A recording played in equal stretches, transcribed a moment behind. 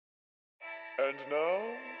And now,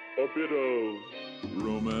 a bit of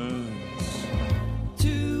romance.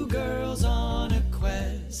 Two girls on a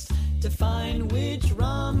quest to find which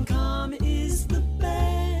rom-com is the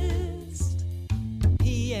best.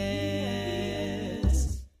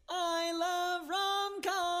 P.S. I love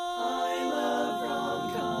rom-coms.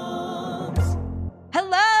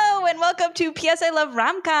 Hello, and welcome to P.S. I Love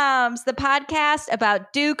Rom-Coms, the podcast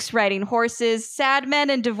about dukes riding horses, sad men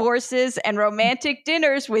and divorces, and romantic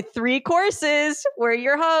dinners with 3 courses. We're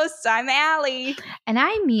your hosts. I'm Allie. And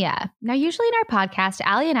I'm Mia. Now, usually in our podcast,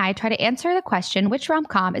 Allie and I try to answer the question, which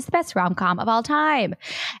rom-com is the best rom-com of all time?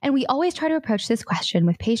 And we always try to approach this question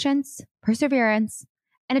with patience, perseverance,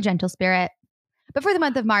 and a gentle spirit. But for the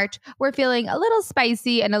month of March, we're feeling a little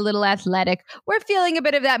spicy and a little athletic. We're feeling a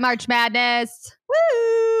bit of that March madness.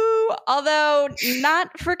 Woo! Although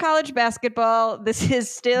not for college basketball, this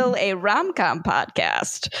is still a rom-com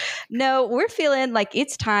podcast. No, we're feeling like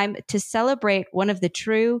it's time to celebrate one of the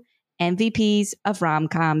true MVPs of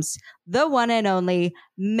rom-coms, the one and only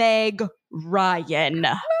Meg Ryan. Woo!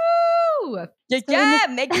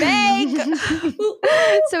 Meg.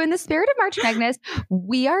 So in the spirit of March Magnus,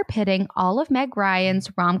 we are pitting all of Meg Ryan's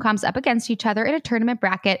rom-coms up against each other in a tournament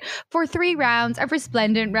bracket for 3 rounds of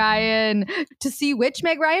Resplendent Ryan to see which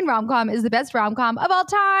Meg Ryan rom-com is the best rom-com of all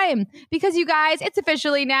time. Because you guys, it's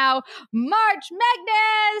officially now March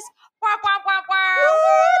Magnus!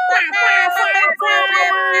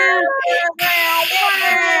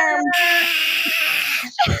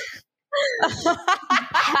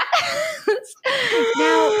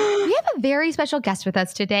 Now, we have a very special guest with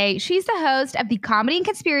us today. She's the host of the comedy and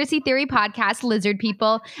conspiracy theory podcast, Lizard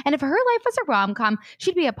People. And if her life was a rom-com,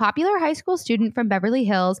 she'd be a popular high school student from Beverly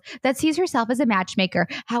Hills that sees herself as a matchmaker.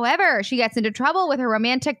 However, she gets into trouble with her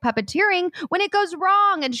romantic puppeteering when it goes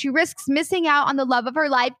wrong, and she risks missing out on the love of her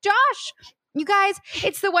life. Josh! You guys,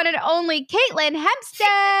 it's the one and only Caitlin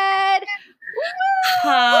Hempstead.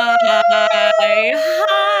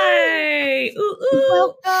 Hi. Ooh,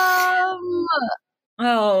 ooh. Welcome.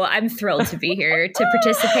 Oh, I'm thrilled to be here to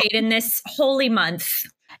participate in this holy month.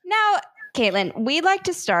 Now, Caitlin, we like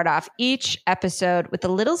to start off each episode with a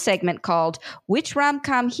little segment called Which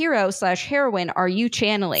Rom-Com Hero/Heroine Are You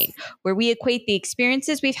Channeling? Where we equate the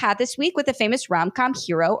experiences we've had this week with a famous rom-com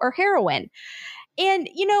hero or heroine. And,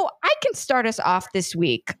 you know, I can start us off this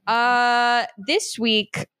week. This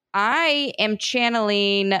week, I am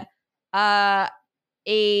channeling Katherine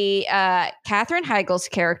Heigl's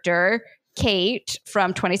character, Kate,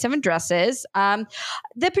 from 27 Dresses.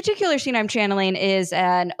 The particular scene I'm channeling is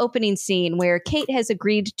an opening scene where Kate has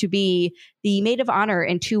agreed to be the maid of honor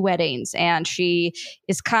in 2 weddings. And she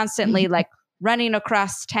is constantly like running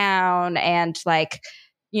across town and like,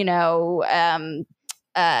 you know,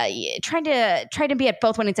 trying to be at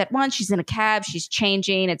both weddings at once. She's in a cab. She's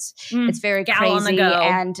changing. It's very gal crazy. on the go.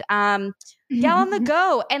 And gal on the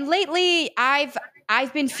go. And lately, I've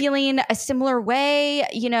been feeling a similar way.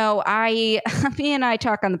 You know, me and I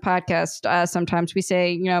talk on the podcast. Sometimes we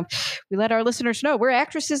say, you know, we let our listeners know we're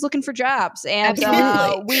actresses looking for jobs, and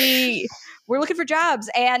we're looking for jobs.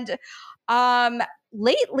 And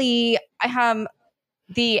lately,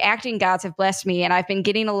 the acting gods have blessed me, and I've been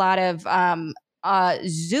getting a lot of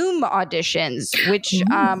Zoom auditions, which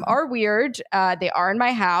are weird. They are in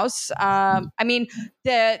my house. I mean,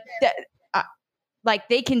 like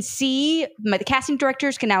they can see the casting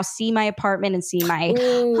directors can now see my apartment and see my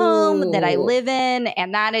home that I live in,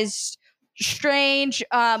 and that is strange.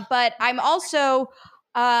 But I'm also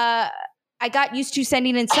I got used to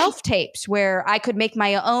sending in self tapes where I could make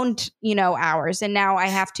my own, you know, hours, and now I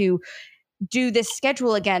have to do this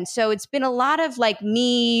schedule again. So it's been a lot of like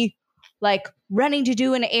me like running to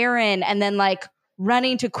do an errand and then like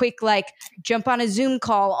running to quick like jump on a Zoom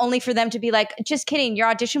call only for them to be like, just kidding, your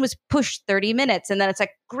audition was pushed 30 minutes. And then it's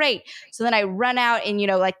like, great. So then I run out and, you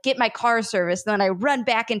know, like get my car serviced. And then I run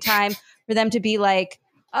back in time for them to be like,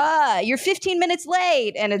 you're 15 minutes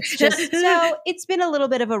late. And it's just, so it's been a little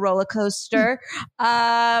bit of a roller coaster.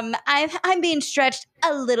 I'm being stretched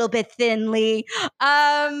a little bit thinly.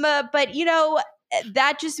 But you know,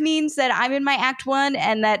 that just means that I'm in my act 1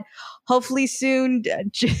 and that hopefully soon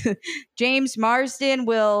James Marsden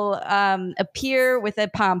will appear with a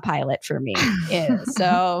Palm Pilot for me. Yeah,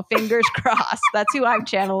 so fingers crossed. That's who I'm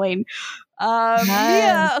channeling.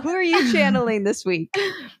 Mia, who are you channeling this week?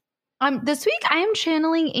 This week, I am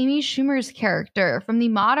channeling Amy Schumer's character from the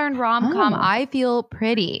modern rom-com I Feel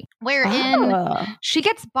Pretty, wherein she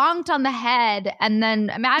gets bonked on the head and then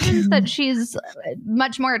imagines that she's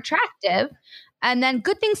much more attractive. And then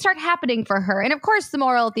good things start happening for her. And of course, the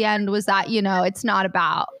moral at the end was that, you know, it's not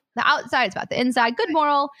about the outside, it's about the inside. Good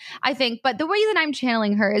moral, I think. But the reason I'm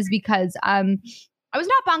channeling her is because I was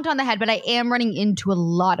not bonked on the head, but I am running into a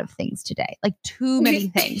lot of things today. Like too many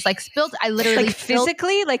things. Like I literally like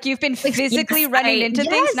physically, like you've been physically running into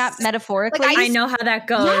things, not metaphorically. Like I know how that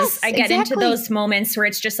goes. Yes, I get into exactly. those moments where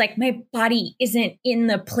it's just like my body isn't in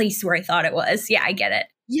the place where I thought it was. Yeah, I get it.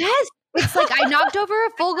 Yes. It's like I knocked over a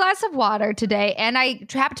full glass of water today and I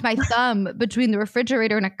trapped my thumb between the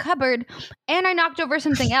refrigerator and a cupboard and I knocked over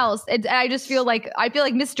something else. And I just feel like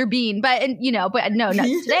Mr. Bean, but no,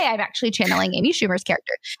 today I'm actually channeling Amy Schumer's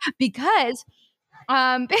character because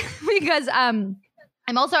I'm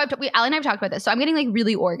also, Allie and I have talked about this. So I'm getting like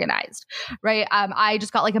really organized, right? I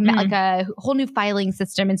just got like a whole new filing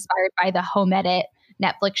system inspired by the Home Edit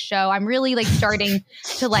Netflix show. I'm really like starting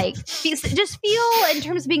to like just feel in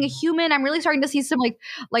terms of being a human. I'm really starting to see some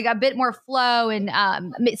like a bit more flow and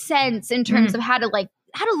sense in terms of how to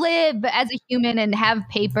live as a human and have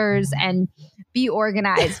papers and be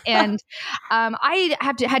organized. And I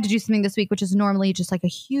had to do something this week, which is normally just like a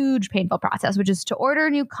huge painful process, which is to order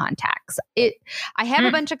new contacts. I have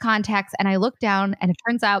a bunch of contacts and I look down and it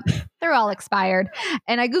turns out they're all expired.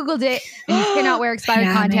 And I Googled it and you cannot wear expired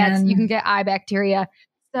contacts. Man. You can get eye bacteria.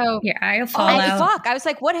 So Your eye will fall out. Fuck. I was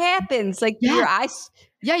like, what happens? Like your eyes.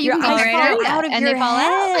 yeah, you Your can eyes fall fall out of and your they fall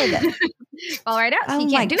head. out. Fall right out. So Oh you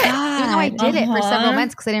my can't do it. Even though I God. did it for several Uh-huh.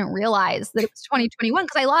 months because I didn't realize that it was 2021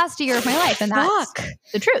 because I lost a year of my life. And that's Fuck.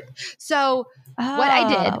 the truth. So what I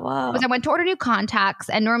did Wow. was I went to order new contacts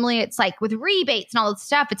and normally it's like with rebates and all this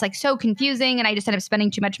stuff, it's like so confusing and I just end up spending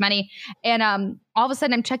too much money. And all of a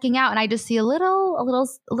sudden I'm checking out and I just see a little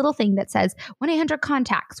thing that says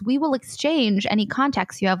 1-800-CONTACTS. We will exchange any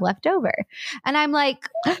contacts you have left over. And I'm like,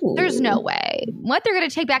 there's no way. What, they're going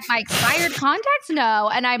to take back my expired contacts? No.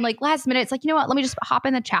 And I'm like, last minute, it's like, you know what? Let me just hop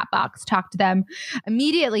in the chat box, talk to them.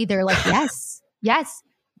 Immediately they're like, yes.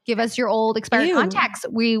 Give us your old expired Ew. contacts.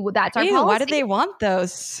 That's our Ew, policy. why do they want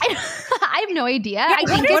those? I have no idea. Yeah, I what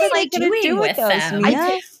think are it's they like doing do with with those, them?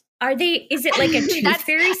 Mia? Are they? Is it like a tooth That's-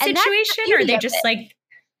 fairy and that's the situation, or are beauty they of just it. like?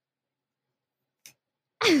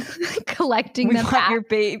 collecting We them want back. your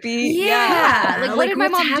baby. Yeah. Like, what Like, did my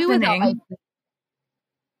what's mom do with all my? happening?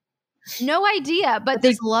 No idea, but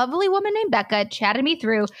this lovely woman named Becca chatted me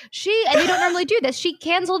through. And they don't normally do this. She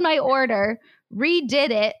canceled my order, redid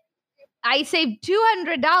it. I saved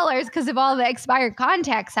 $200 because of all the expired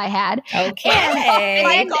contacts I had. Okay. Oh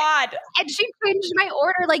my And- God. And she changed my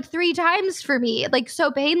order like 3 times for me, like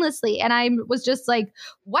so painlessly. And I was just like,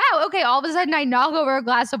 wow, okay. All of a sudden I knock over a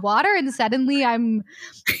glass of water and suddenly I'm,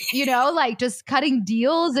 like just cutting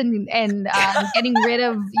deals and getting rid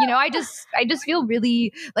of, I just feel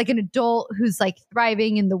really like an adult who's like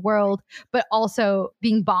thriving in the world, but also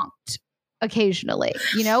being bonked occasionally,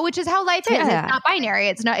 which is how life is. Yeah. It's not binary.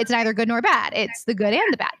 It's neither good nor bad. It's the good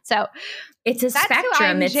and the bad. So It's a That's who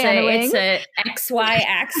I'm spectrum. channeling. It's a XY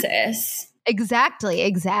axis. Exactly.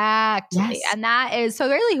 Yes. And that is so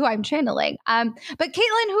really who I'm channeling. But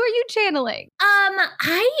Caitlin, who are you channeling? I'm gonna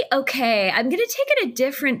take it a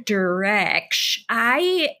different direction.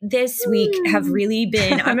 I this week have really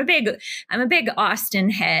been I'm a big Austin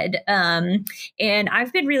head. And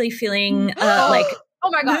I've been really feeling like Oh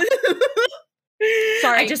my God.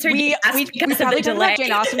 Sorry, I just heard we you ask we because of probably the talked about delay.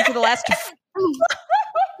 Jane Austen for the last. I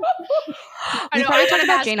We know, probably I talked wanna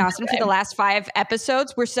about ask Jane you Austen for today. the last 5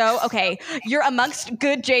 episodes. We're so okay. You're amongst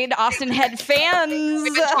good Jane Austen head fans.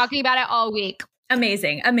 We've been talking about it all week.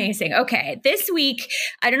 Amazing. Okay. This week,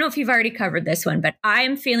 I don't know if you've already covered this one, but I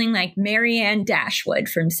am feeling like Marianne Dashwood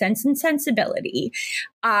from Sense and Sensibility.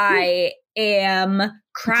 I am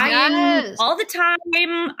crying Yes. all the time.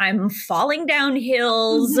 I'm falling down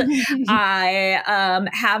hills. I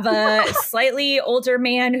have a slightly older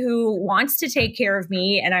man who wants to take care of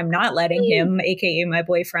me, and I'm not letting him, aka my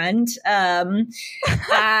boyfriend. He's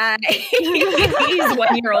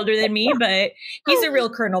 1 year older than me, but he's a real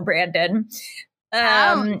Colonel Brandon.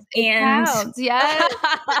 Counts. And Counts. Yes.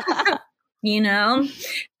 and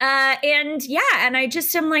I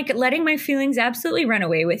just am like letting my feelings absolutely run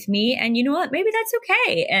away with me. And you know what? Maybe that's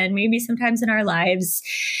okay. And maybe sometimes in our lives,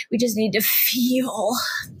 we just need to feel.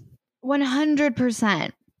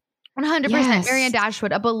 100%. 100%. Yes. Marianne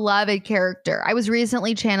Dashwood, a beloved character. I was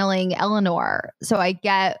recently channeling Eleanor. So I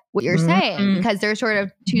get what you're saying Mhm. because they're sort of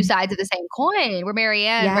two sides of the same coin where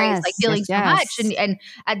Marianne right, is like Yes, feeling yes, so much yes.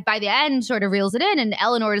 and by the end sort of reels it in and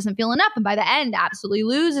Eleanor doesn't feel enough and by the end absolutely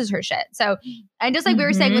loses her shit. So, and just like we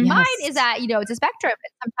were saying with Mhm. mine Yes. is that, it's a spectrum.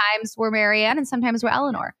 And sometimes we're Marianne and sometimes we're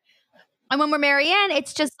Eleanor. And when we're Marianne,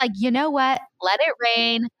 it's just like, you know what? Let it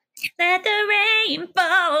rain. Let the rain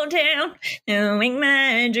fall down, knowing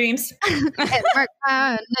my dreams.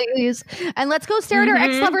 And let's go stare at our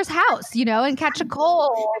ex-lover's house, and catch a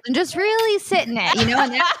cold and just really sit in it, and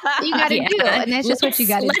that's what you got to do. And that's just what you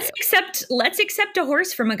got to do. Let's accept a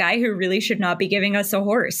horse from a guy who really should not be giving us a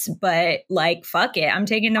horse, but like, fuck it, I'm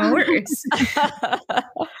taking the horse.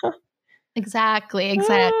 Exactly.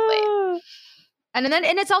 And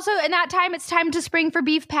it's also in that time, it's time to spring for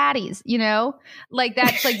beef patties, like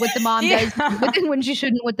that's like what the mom does when she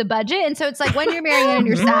shouldn't with the budget. And so it's like when you're marrying and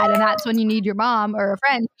you're sad, and that's when you need your mom or a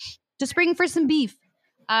friend to spring for some beef.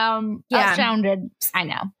 That sounded, I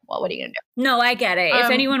know. Well, what are you going to do? No, I get it. If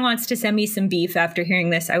anyone wants to send me some beef after hearing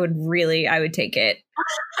this, I would take it.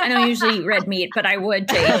 I don't usually eat red meat, but I would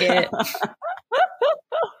take it.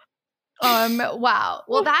 Wow.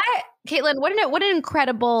 Well, Caitlin, what an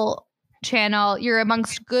incredible channel. You're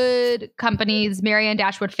amongst good companies. Marianne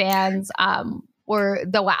Dashwood fans were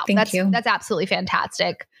the wow. Thank you. That's absolutely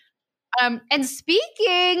fantastic. And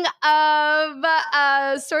speaking of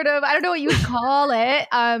sort of, I don't know what you would call it.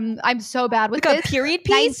 I'm so bad with like this. A period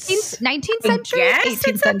piece? 19th century? Yes,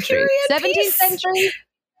 18th century? 17th century?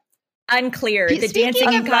 Unclear. The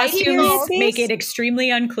dancing and costumes make it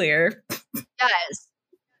extremely unclear. Yes.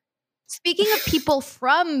 Speaking of people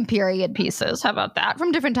from period pieces, how about that?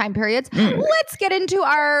 From different time periods. Let's get into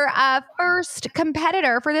our first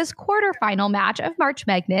competitor for this quarterfinal match of March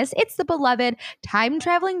Madness. It's the beloved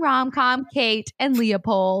time-traveling rom-com Kate and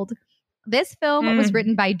Leopold. This film was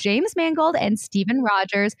written by James Mangold and Stephen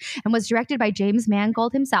Rogers and was directed by James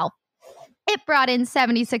Mangold himself. It brought in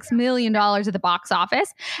 $76 million at the box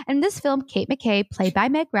office. And in this film, Kate McKay, played by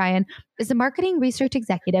Meg Ryan, is a marketing research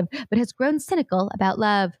executive but has grown cynical about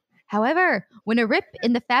love. However, when a rip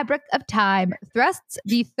in the fabric of time thrusts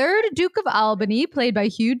the third Duke of Albany, played by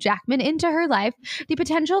Hugh Jackman, into her life, the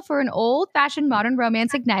potential for an old-fashioned modern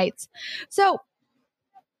romance ignites. So,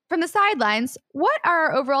 from the sidelines, what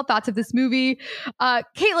are our overall thoughts of this movie?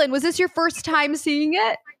 Caitlin, was this your first time seeing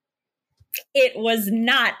it? It was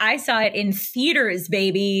not. I saw it in theaters,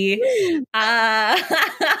 baby. Yes!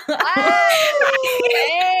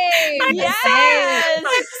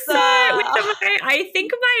 I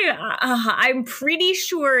think I'm pretty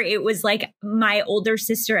sure it was like my older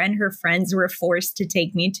sister and her friends were forced to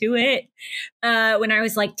take me to it when I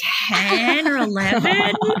was like 10 or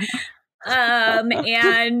 11.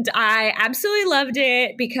 And I absolutely loved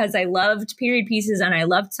it because I loved period pieces and I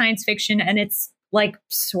loved science fiction, and it's like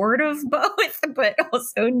sort of both, but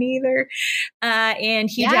also neither. And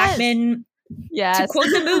Hugh Jackman, to quote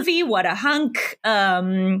the movie, what a hunk.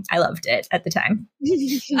 I loved it at the time.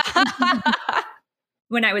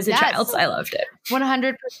 When I was a child, I loved it.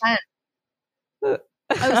 100%. Oh,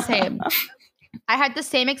 same. I had the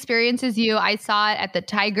same experience as you. I saw it at the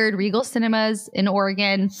Tigard Regal Cinemas in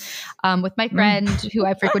Oregon with my friend who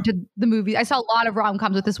I frequented the movie. I saw a lot of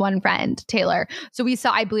rom-coms with this one friend, Taylor. So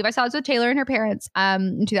I believe I saw it with Taylor and her parents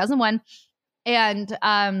in 2001. And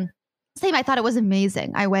same, I thought it was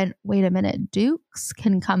amazing. I went, wait a minute, Dukes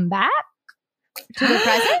can come back to the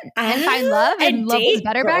present and find love, and love was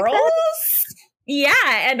better back then? Yeah,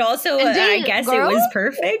 and also I guess girls? It was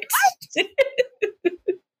perfect.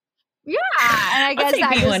 Yeah, and I guess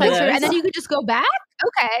that just like, and then you could just go back.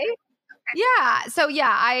 Okay, yeah. So yeah,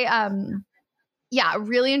 I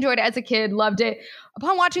really enjoyed it as a kid. Loved it.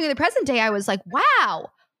 Upon watching it in the present day, I was like, wow,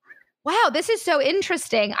 this is so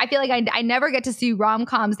interesting. I feel like I never get to see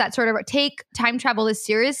rom-coms that sort of take time travel as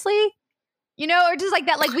seriously, or just like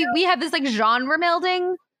that. Like we have this like genre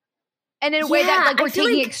melding, and in a way that like we're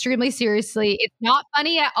taking it extremely seriously. It's not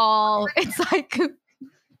funny at all. It's like.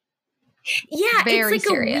 Yeah, very it's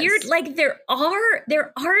like serious. A weird, like there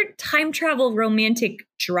are time travel romantic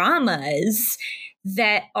dramas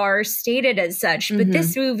that are stated as such, but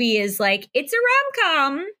this movie is like, it's a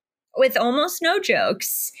rom-com with almost no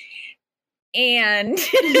jokes. And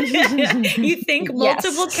you think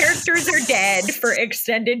multiple characters are dead for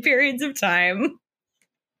extended periods of time.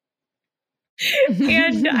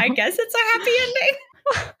 And I guess it's a happy ending.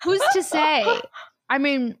 Who's to say? I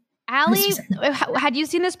mean, Allie, had you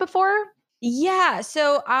seen this before? Yeah.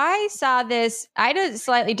 So I saw this. I had a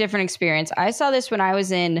slightly different experience. I saw this when I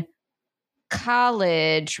was in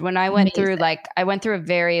college, when I went through a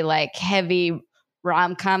very like heavy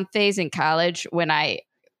rom-com phase in college.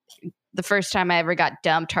 The first time I ever got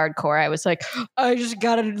dumped hardcore, I was like, I just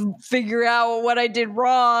got to figure out what I did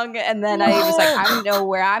wrong. And then I was like, I know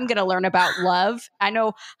where I'm going to learn about love. I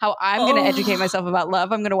know how I'm going to educate myself about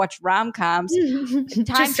love. I'm going to watch rom-coms,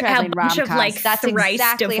 time traveling rom-coms. Of like that's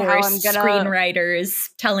exactly how I'm going to. Screenwriters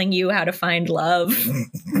telling you how to find love.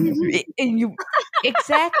 And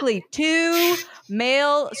Exactly. 2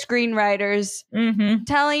 male screenwriters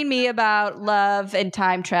telling me about love and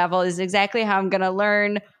time travel is exactly how I'm going to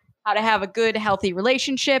learn how to have a good, healthy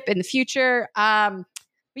relationship in the future.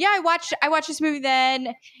 Yeah, I watched this movie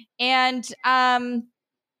then, and I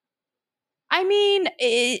mean,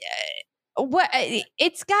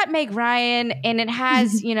 it's got Meg Ryan and it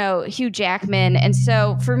has Hugh Jackman, and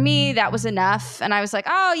so for me that was enough, and I was like,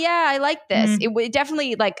 oh yeah, I like this. It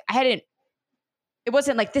definitely like it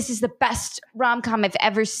wasn't like this is the best rom-com I've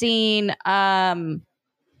ever seen. But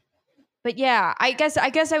yeah, I guess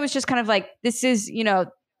I was just kind of like, this is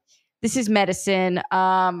medicine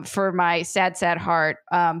for my sad heart.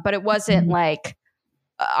 But it wasn't like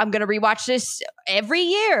I'm going to rewatch this every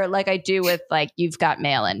year like I do with like You've Got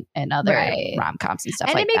Mail and other rom-coms and stuff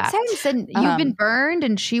and like that. And it makes sense. And you've been burned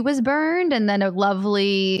and she was burned. And then a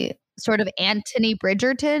lovely sort of Anthony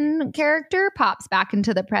Bridgerton character pops back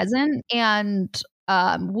into the present and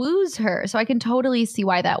woos her. So I can totally see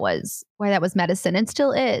why that was medicine and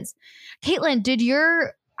still is. Caitlin,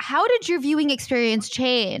 how did your viewing experience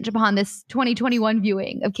change upon this 2021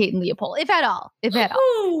 viewing of Kate and Leopold, if at all?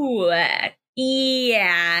 Ooh,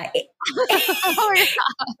 yeah.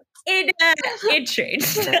 It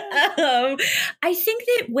changed. I think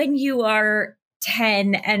that when you are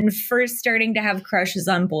 10 and first starting to have crushes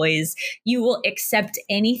on boys, you will accept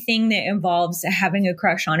anything that involves having a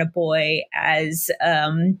crush on a boy as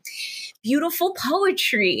beautiful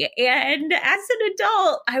poetry. And as an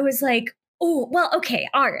adult, I was like, oh, well, okay.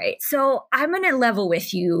 All right. So I'm going to level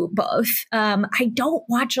with you both. I don't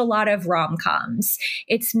watch a lot of rom-coms.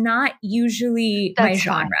 It's not usually my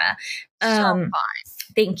genre. Fine.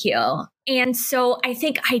 Thank you. And so I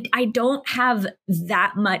think I don't have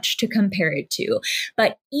that much to compare it to.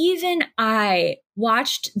 But even I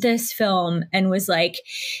watched this film and was like,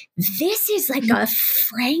 this is like a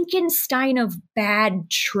Frankenstein of bad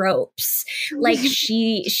tropes. Like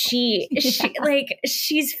she like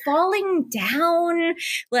she's falling down.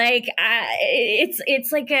 Like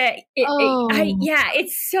it's like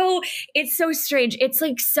it's so strange. It's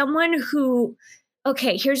like someone who,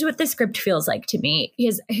 okay, here's what the script feels like to me.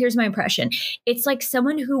 Here's my impression. It's like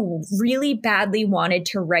someone who really badly wanted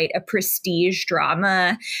to write a prestige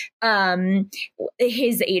drama.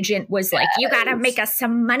 His agent was like, you gotta make us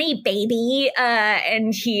some money, baby.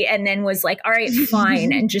 And then was like, all right,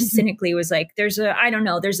 fine. And just cynically was like, there's a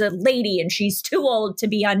lady and she's too old to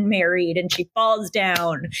be unmarried and she falls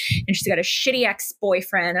down and she's got a shitty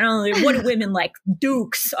ex-boyfriend. I don't know, what do women like?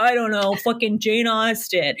 Dukes. I don't know, fucking Jane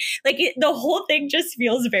Austen. Like the whole thing just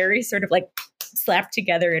feels very sort of like slapped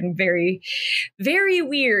together and very, very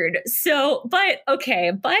weird. So, but I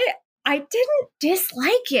didn't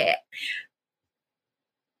dislike it.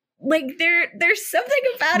 Like there's something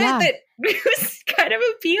about it that was kind of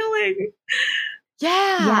appealing.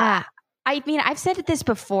 Yeah. I mean, I've said this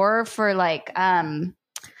before for like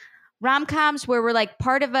rom-coms where we're like,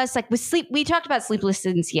 part of us, like we talked about Sleepless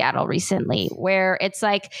in Seattle recently, where it's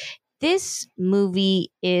like this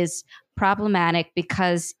movie is problematic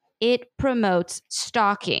because it promotes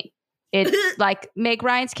stalking. It like Meg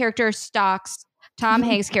Ryan's character stalks Tom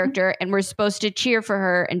Hanks' character, and we're supposed to cheer for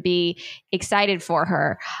her and be excited for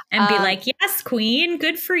her and be like, yes, queen,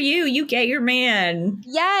 good for you, you get your man.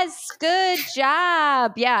 Yes, good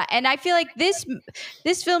job. Yeah. And I feel like this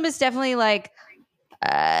film is definitely like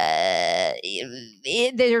there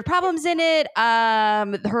are problems in it.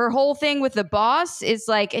 Her whole thing with the boss is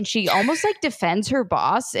like, and she almost like defends her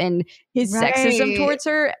boss and his sexism towards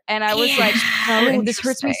her. And I was like, oh, this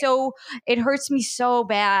hurts me so. It hurts me so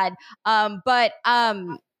bad. But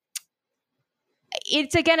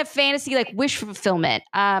it's again a fantasy like wish fulfillment.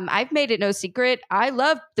 I've made it no secret, I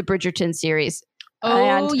love the Bridgerton series.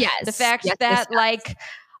 Oh, yes. The fact that like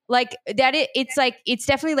that it's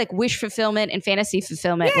definitely like wish fulfillment and fantasy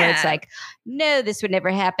fulfillment where it's like, no, this would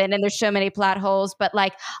never happen and there's so many plot holes, but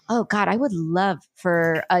like, oh god, I would love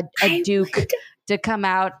for a duke to come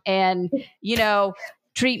out and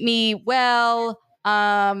treat me well,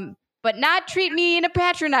 but not treat me in a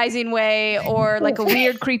patronizing way or like a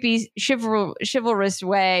weird, creepy, chivalrous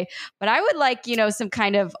way. But I would like, some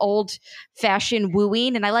kind of old-fashioned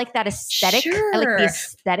wooing, and I like that aesthetic. Sure. I like the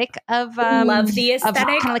aesthetic of love the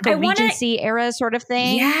aesthetic, kind of like a Regency era sort of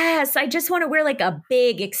thing. Yes, I just want to wear like a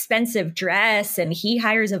big, expensive dress, and he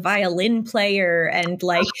hires a violin player and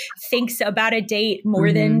like thinks about a date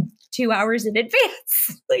more than 2 hours in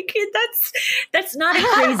advance. Like that's not a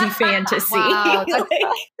crazy fantasy. Wow,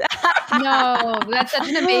 no, that's such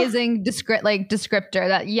an amazing descriptor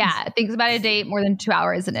that thinks about a date more than 2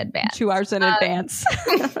 hours in advance. 2 hours in advance.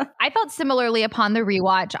 I felt similarly upon the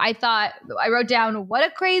rewatch. I wrote down, what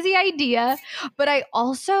a crazy idea. But I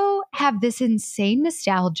also have this insane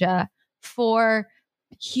nostalgia for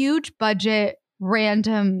huge budget,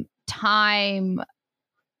 random time,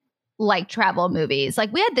 like travel movies.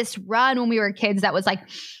 Like we had this run when we were kids that was like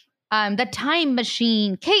The Time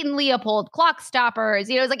Machine, Kate and Leopold, Clock Stoppers.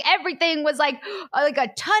 You know, it was like everything was like a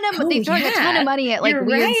ton of, they throwing a ton of money at like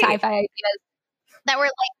weird sci-fi ideas that were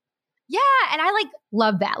like, yeah, and I like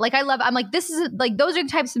love that. Like I'm like, this is like, those are the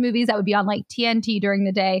types of movies that would be on like TNT during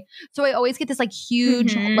the day. So I always get this like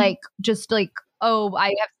huge, like just like, oh, I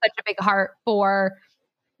have such a big heart for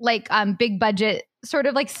like big budget sort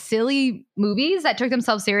of like silly movies that took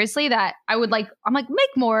themselves seriously that I would like, I'm like, make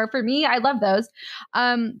more for me. I love those.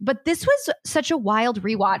 But this was such a wild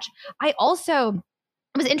rewatch. It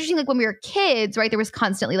was interesting, like when we were kids, right? There was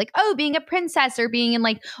constantly like, oh, being a princess or being in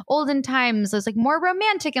like olden times was like more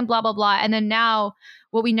romantic and blah, blah, blah. And then now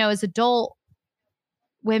what we know as adult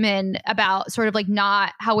women about sort of like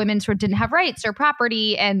not how women sort of didn't have rights or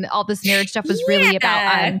property and all this marriage stuff was really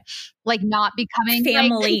about like not becoming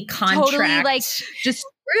family like, contract. Totally like just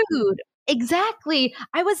screwed. Exactly.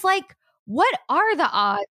 I was like, what are the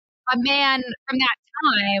odds a man from that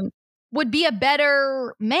time would be a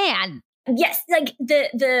better man? Yes, like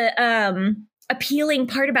the appealing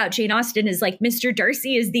part about Jane Austen is like Mr.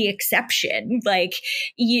 Darcy is the exception. Like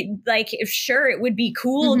sure, it would be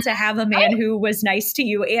cool to have a man who was nice to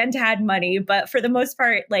you and had money, but for the most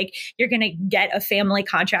part, like you're gonna get a family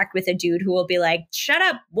contract with a dude who will be like, "Shut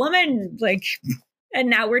up, woman!" Like, and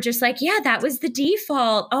now we're just like, yeah, that was the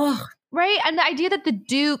default. Oh, right, and the idea that the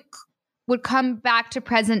Duke would come back to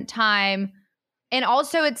present time, and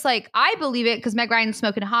also it's like I believe it because Meg Ryan's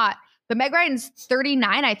smoking hot. But Meg Ryan's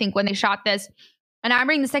 39, I think, when they shot this. And I'm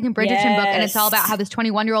reading the second Bridgerton book, and it's all about how this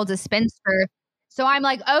 21-year-old's a spinster. So I'm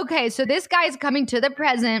like, okay, so this guy's coming to the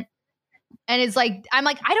present. And it's like, I'm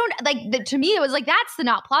like, I don't, like, to me, it was like, that's the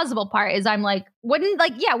not plausible part is I'm like, wouldn't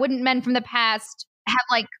men from the past have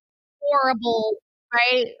like horrible,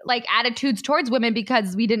 right, like attitudes towards women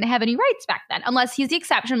because we didn't have any rights back then? Unless he's the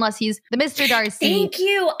exception, unless he's the Mr. Darcy. Thank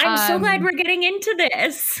you. I'm so glad we're getting into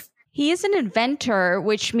this. He is an inventor,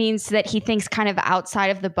 which means that he thinks kind of outside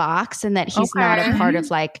of the box and that he's not a part of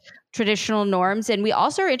like traditional norms. And we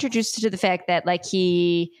also are introduced to the fact that like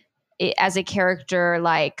he, as a character,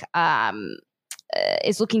 like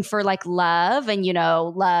is looking for like love, and you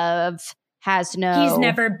know, love has no. He's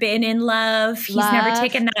never been in love. He's never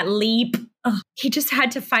taken that leap. Oh, he just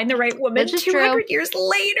had to find the right woman 200 years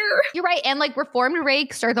later. You're right, and like reformed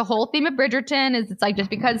rakes are the whole theme of Bridgerton. Is it's like just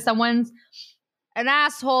because someone's an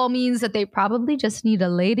asshole means that they probably just need a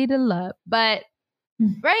lady to love. But,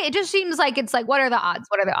 right, it just seems like it's like, what are the odds?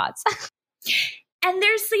 What are the odds? And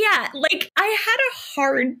there's, like, I had a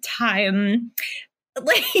hard time.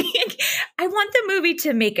 Like, I want the movie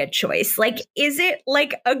to make a choice. Like, is it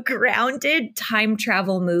like a grounded time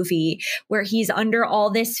travel movie where he's under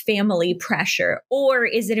all this family pressure? Or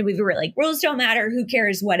is it a movie where, like, rules don't matter, who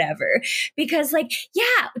cares, whatever? Because, like,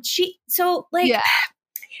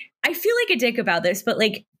 I feel like a dick about this, but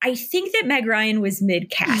like, I think that Meg Ryan was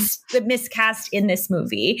miscast in this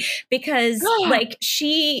movie because like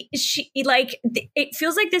she like, it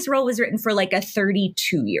feels like this role was written for like a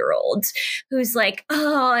 32-year-old who's like,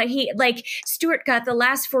 oh, he like Stuart got the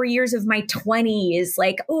last 4 years of my 20s.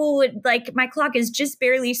 Like, oh, like my clock is just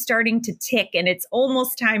barely starting to tick and it's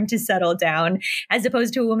almost time to settle down, as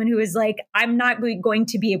opposed to a woman who is like, I'm not going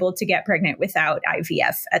to be able to get pregnant without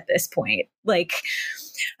IVF at this point. Like,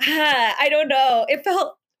 I don't know.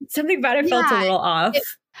 Something about it felt a little off.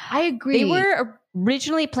 I agree. They were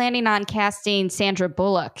originally planning on casting Sandra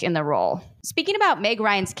Bullock in the role. Speaking about Meg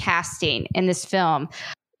Ryan's casting in this film,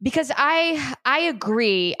 because I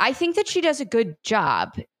agree. I think that she does a good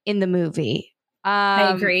job in the movie.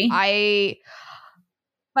 I agree.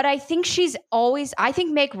 But I think I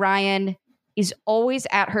think Meg Ryan is always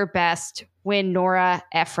at her best when Nora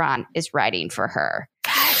Ephron is writing for her.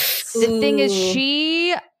 The thing is,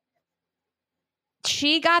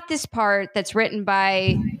 she got this part that's written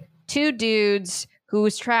by two dudes who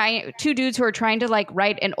are trying to like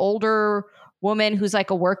write an older woman who's like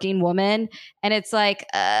a working woman, and it's like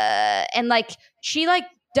and like she like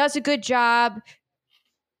does a good job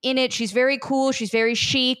in it. She's very cool. She's very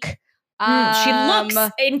chic. She looks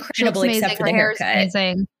incredible, except for the haircut.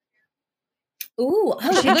 Amazing. Ooh,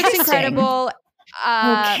 she looks incredible.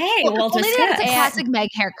 Okay, well, it's a classic Meg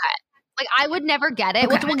haircut. Like I would never get it.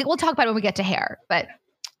 Okay. We'll talk about it when we get to hair, but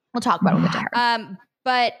we'll talk about it when we get to hair.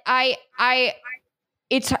 But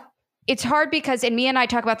it's hard because, and me and I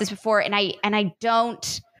talk about this before, and I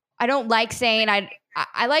don't like saying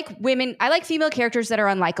I like women. I like female characters that are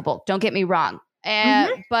unlikable. Don't get me wrong.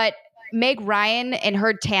 But Meg Ryan and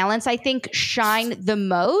her talents, I think, shine the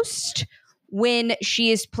most when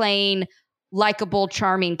she is playing likable,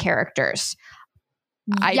 charming characters.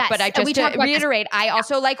 But I just to reiterate, I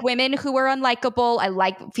also like women who are unlikable. I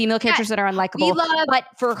like female characters that are unlikable. But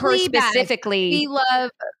for her specifically, we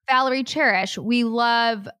love Valerie Cherish. We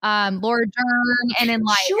love Laura Dern and in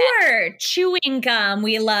Life. Sure. Chewing gum.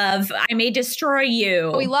 We love I May Destroy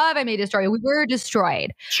You. We love I May Destroy You. We were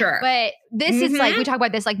destroyed. Sure. But this is like, we talk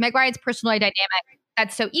about this, like Meg Ryan's personality dynamic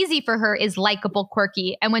that's so easy for her is likable,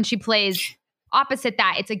 quirky. And when she plays opposite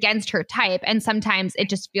that, it's against her type. And sometimes it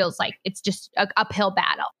just feels like it's just an uphill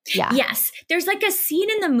battle. Yeah. Yes. There's like a scene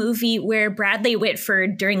in the movie where Bradley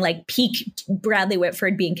Whitford, during like peak Bradley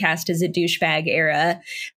Whitford being cast as a douchebag era,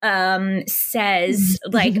 says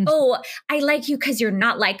like, oh, I like you because you're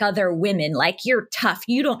not like other women. Like you're tough.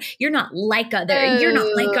 You're not like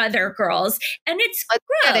other girls. And it's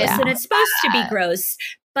gross and it's supposed to be gross.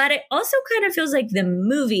 But it also kind of feels like the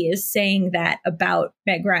movie is saying that about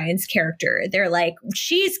Meg Ryan's character. They're like,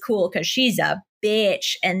 she's cool because she's a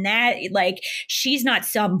bitch. And that, like, she's not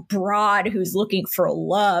some broad who's looking for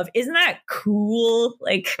love. Isn't that cool?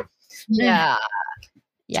 Like, yeah.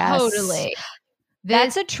 Yes. Totally.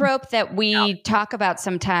 That's a trope that we talk about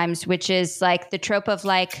sometimes, which is like the trope of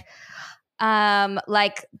like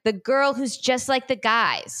the girl who's just like the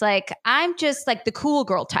guys. Like I'm just like the cool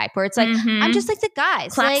girl type where it's like, I'm just like the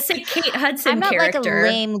guys. Classic like, Kate Hudson I'm not character. like a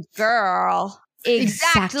lame girl.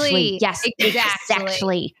 Exactly. Yes,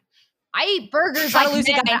 exactly. I eat burgers How to like lose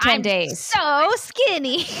a men, guy in but 10 I'm days. so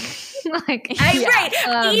skinny. Right.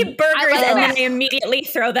 I eat burgers I and then I immediately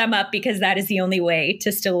throw them up because that is the only way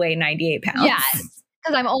to still weigh 98 pounds. Yes.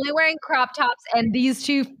 Because I'm only wearing crop tops and these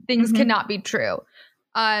two things cannot be true.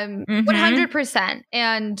 100%.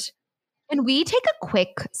 And can we take a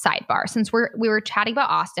quick sidebar since we were chatting about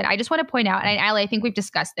Austen? I just want to point out, and I think we've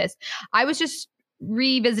discussed this. I was just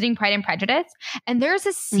revisiting Pride and Prejudice, and there's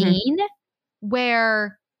a scene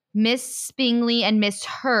where Miss Bingley and Miss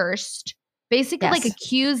Hurst basically like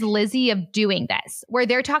accuse Lizzie of doing this, where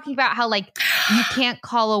they're talking about how like you can't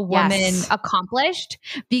call a woman accomplished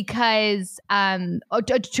because to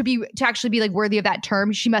actually be like worthy of that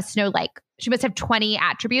term, she must have 20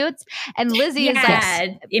 attributes. And Lizzie is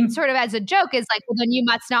like, sort of as a joke, is like, well, then you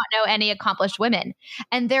must not know any accomplished women.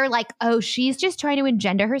 And they're like, oh, she's just trying to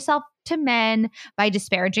engender herself to men by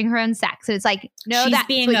disparaging her own sex. And it's like, no, she's that's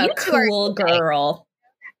being a cool girl.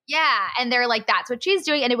 Yeah. And they're like, that's what she's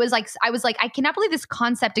doing. And it was like, I was like, I cannot believe this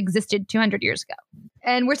concept existed 200 years ago.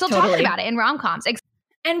 And we're still talking about it in rom-coms.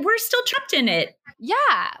 And we're still trapped in it. Yeah.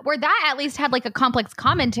 Where that at least had like a complex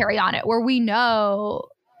commentary on it, where we know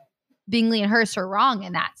Bingley and Hurst are wrong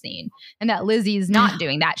in that scene and that Lizzie's not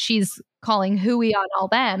doing that. She's calling hooey on all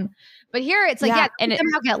them. But here it's like, and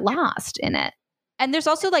somehow get lost in it. And there's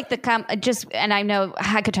also like and I know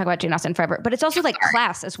I could talk about Jane Austen forever, but it's also like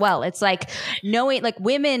class as well. It's like knowing like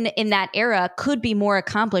women in that era could be more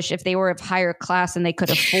accomplished if they were of higher class and they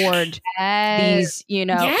could afford these,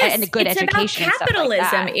 and a good education. It's about capitalism. And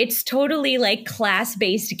stuff like that. It's totally like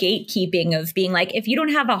class-based gatekeeping of being like, if you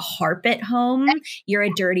don't have a harp at home, you're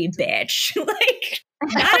a dirty bitch. Like,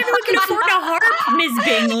 not everyone can afford a harp, Miss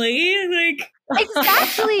Bingley. Like.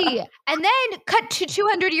 Exactly. And then cut to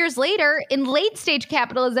 200 years later in late stage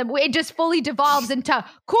capitalism, it just fully devolves into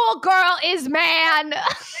cool girl is man.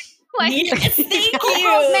 Like, yes, thank cool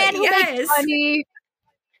you. Man who makes money.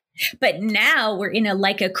 But now we're in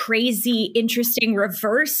a crazy, interesting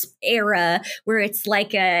reverse era where it's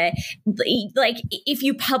like if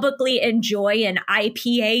you publicly enjoy an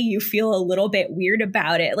IPA, you feel a little bit weird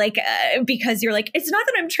about it. Like, because you're like, it's not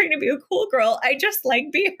that I'm trying to be a cool girl. I just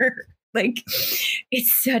like beer. Like,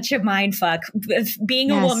 it's such a mind fuck.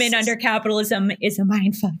 Being a woman under capitalism is a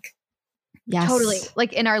mind fuck. Yes. Totally.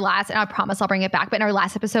 Like in our last, and I promise I'll bring it back, but in our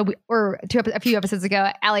last episode, a few episodes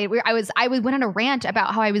ago, Elliot, I went on a rant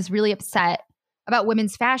about how I was really upset about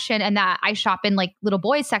women's fashion and that I shop in like little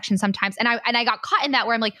boys section sometimes. And I got caught in that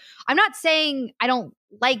where I'm like, I'm not saying I don't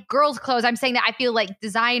like girls' clothes. I'm saying that I feel like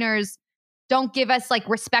designers don't give us like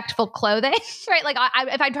respectful clothing, right? Like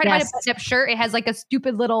if I try to find a button-up shirt, it has like a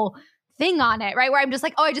stupid little thing on it, right? Where I'm just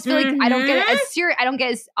like, oh, I just feel like I don't get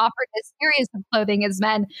as offered as serious of clothing as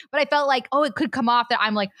men. But I felt like, oh, it could come off that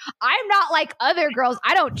I'm like, I'm not like other girls.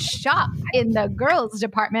 I don't shop in the girls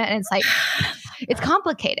department. And it's like, it's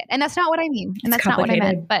complicated. And that's not what I mean. And that's not what I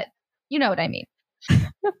meant. But you know what I mean.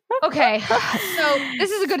 Okay, so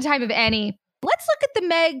this is a good time of any. Let's look at the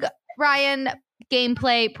Meg Ryan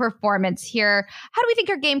gameplay performance here. How do we think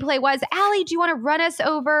her gameplay was? Allie, do you want to run us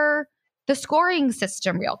over the scoring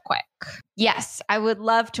system real quick? Yes, I would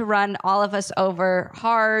love to run all of us over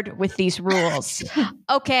hard with these rules.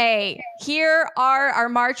 Okay, here are our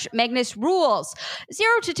March Magnus rules. 0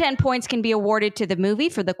 to 10 points can be awarded to the movie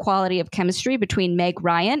for the quality of chemistry between Meg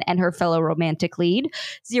Ryan and her fellow romantic lead.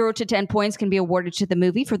 0 to 10 points can be awarded to the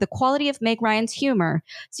movie for the quality of Meg Ryan's humor.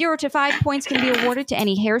 0 to 5 points can be awarded to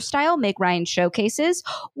any hairstyle Meg Ryan showcases.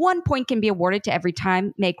 1 point can be awarded to every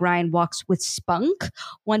time Meg Ryan walks with spunk.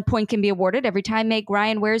 1 point can be awarded every time Meg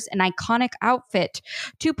Ryan wears an iconic outfit.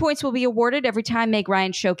 2 points will be awarded every time Meg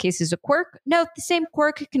Ryan showcases a quirk. Note, the same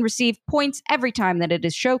quirk can receive points every time that it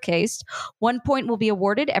is showcased. 1 point will be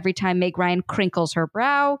awarded every time Meg Ryan crinkles her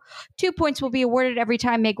brow. 2 points will be awarded every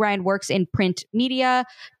time Meg Ryan works in print media.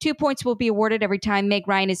 2 points will be awarded every time Meg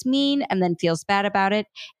Ryan is mean and then feels bad about it.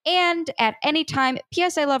 And at any time,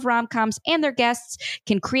 PS I Love Romcoms and their guests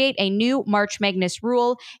can create a new March Magnus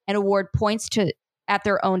rule and award points to at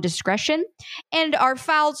their own discretion. And our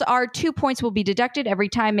fouls are 2 points will be deducted every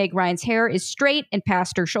time Meg Ryan's hair is straight and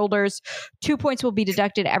past her shoulders. 2 points will be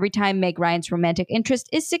deducted every time Meg Ryan's romantic interest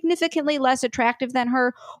is significantly less attractive than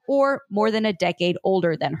her or more than a decade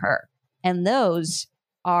older than her. And those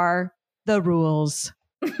are the rules.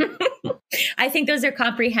 I think those are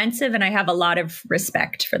comprehensive and I have a lot of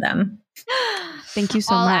respect for them. Thank you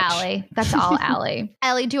so all much. Allie. That's all Allie.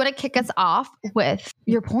 Allie, do you want to kick us off with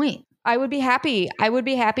your point? I would be happy. I would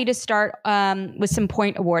be happy to start with some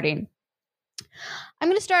point awarding. I'm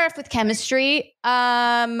going to start off with chemistry.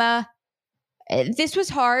 This was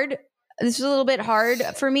hard. This was a little bit hard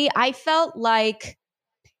for me. I felt like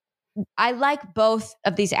I like both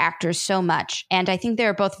of these actors so much, and I think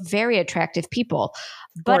they're both very attractive people.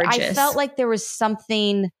 But Gorgeous. I felt like there was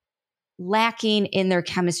something lacking in their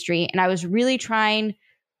chemistry, and I was really trying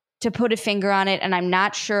to put a finger on it, and I'm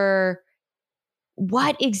not sure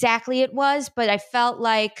what exactly it was, but I felt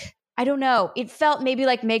like, I don't know, it felt maybe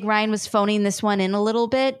like Meg Ryan was phoning this one in a little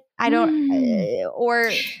bit. I don't, or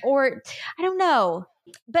I don't know,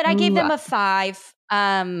 but I gave them a 5.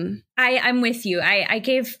 I'm with you. I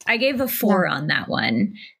gave a 4 on that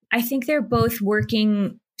one. I think they're both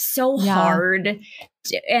working so hard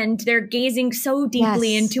and they're gazing so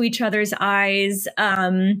deeply into each other's eyes.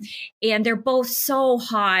 And they're both so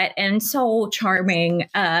hot and so charming.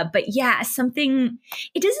 But yeah, it doesn't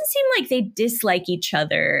seem like they dislike each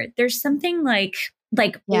other. There's something like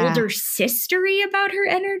older sistery about her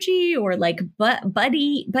energy, or like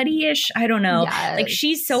buddy-ish. I don't know. Yes. Like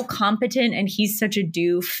she's so competent and he's such a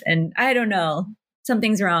doof. And I don't know.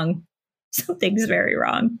 Something's wrong. Something's very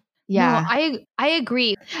wrong. Yeah, no, I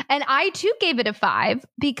agree. And I too gave it a 5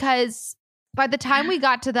 because by the time we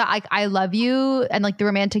got to the like I love you and like the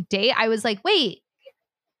romantic date, I was like, wait,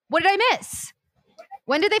 what did I miss?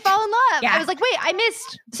 When did they fall in love? Yeah. I was like, wait, I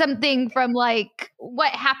missed something from like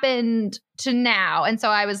what happened to now. And so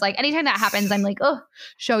I was like, anytime that happens, I'm like, oh,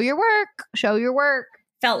 show your work.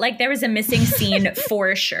 Felt like there was a missing scene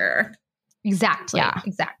for sure. Exactly. Yeah.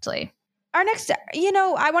 Exactly. Our next,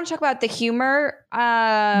 I want to talk about the humor.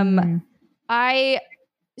 I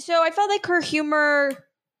felt like her humor,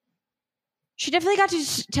 she definitely got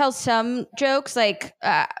to tell some jokes. Like,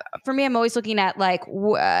 for me, I'm always looking at like,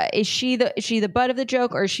 is she the butt of the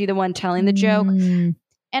joke, or is she the one telling the joke? And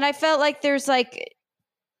I felt like there's like,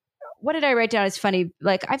 what did I write down as funny?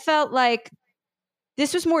 Like, I felt like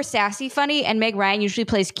this was more sassy funny, and Meg Ryan usually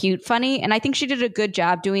plays cute funny, and I think she did a good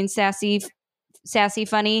job doing sassy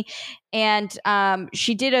funny. And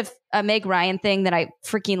she did a Meg Ryan thing that I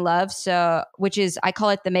freaking love, which is, I call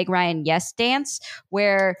it the Meg Ryan yes dance,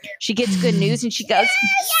 where she gets good news and she goes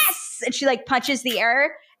yes, and she like punches the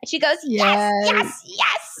air and she goes yes,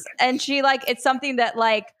 and she like, it's something that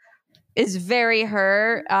like is very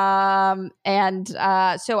her. So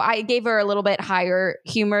I gave her a little bit higher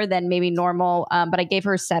humor than maybe normal, but I gave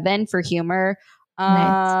her 7 for humor.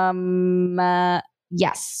 Nice.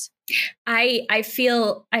 Yes. I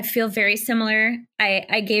feel very similar.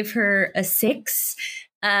 I gave her a 6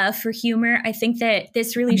 for humor. I think that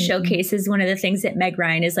this really showcases one of the things that Meg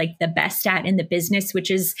Ryan is like the best at in the business, which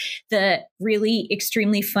is the really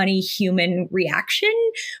extremely funny human reaction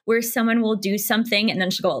where someone will do something and then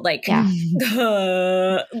she'll go like,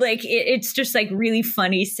 like it's just like really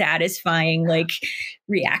funny, satisfying like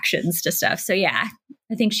reactions to stuff. So yeah,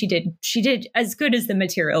 I think she did as good as the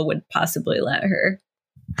material would possibly let her.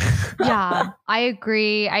 Yeah, I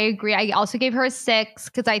agree. I also gave her a 6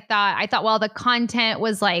 because I thought, well, the content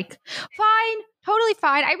was like fine, totally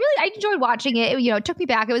fine. I enjoyed watching it. It took me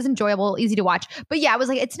back. It was enjoyable, easy to watch. But yeah, I was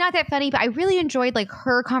like, it's not that funny, but I really enjoyed like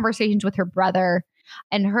her conversations with her brother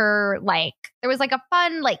and her there was like a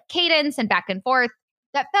fun like cadence and back and forth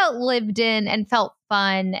that felt lived in and felt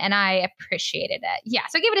fun, and I appreciated it. Yeah,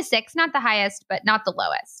 so I give it a 6, not the highest, but not the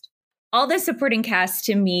lowest. All the supporting cast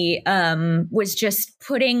to me was just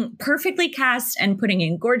perfectly cast and putting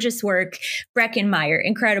in gorgeous work. Breckin Meyer,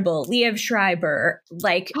 incredible. Liev Schreiber,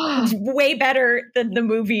 way better than the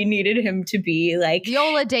movie needed him to be.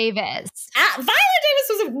 Viola Davis. Viola Davis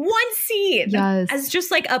was one scene as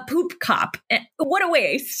just like a poop cop. What a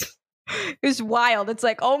waste. It was wild. It's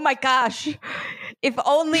like, oh my gosh. If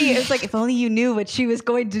only you knew what she was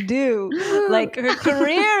going to do. Like her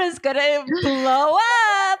career is gonna blow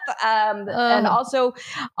up. And also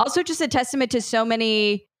just a testament to so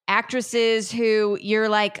many actresses who you're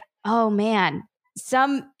like, oh man,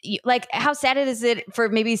 how sad is it for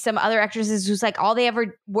maybe some other actresses who's like all they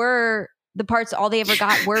ever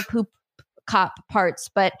got were poop cop parts,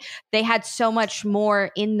 but they had so much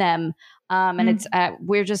more in them. And it's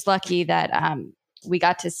we're just lucky that we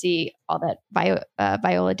got to see all that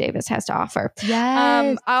Viola Davis has to offer.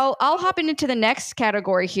 Yes. I'll hop into the next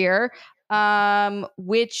category here,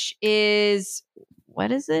 which is,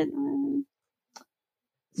 what is it?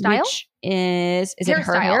 Style? Which is it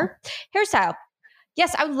her hair? Hairstyle.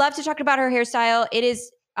 Yes, I would love to talk about her hairstyle. It is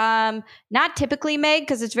not typically Meg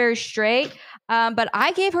because it's very straight, but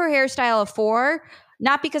I gave her hairstyle a 4.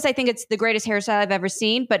 Not because I think it's the greatest hairstyle I've ever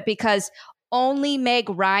seen, but because only Meg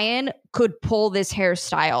Ryan could pull this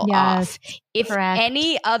hairstyle off. If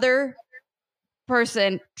any other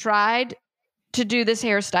person tried to do this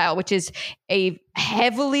hairstyle, which is a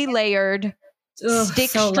heavily layered,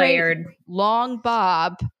 straight, long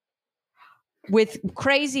bob with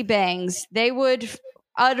crazy bangs, they would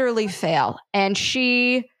utterly fail. And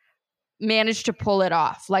she managed to pull it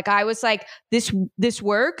off. Like I was like, this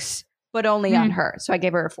works, but only on her. So I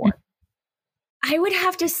gave her a 4. I would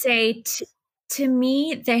have to say, to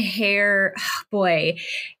me, the hair, boy,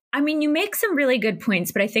 I mean, you make some really good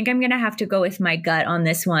points, but I think I'm going to have to go with my gut on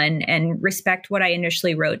this one and respect what I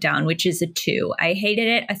initially wrote down, which is a 2. I hated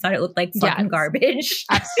it. I thought it looked like fucking garbage.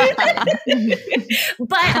 But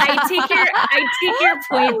I take your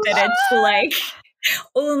point that it's like,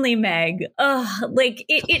 only Meg.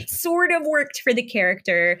 It sort of worked for the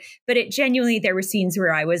character, but it genuinely, there were scenes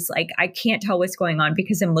where I was like, I can't tell what's going on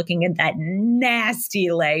because I'm looking at that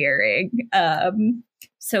nasty layering.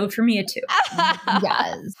 So for me, a 2.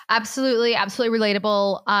 Yes, absolutely. Absolutely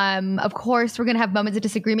relatable. Of course, we're going to have moments of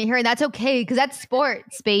disagreement here, and that's okay because that's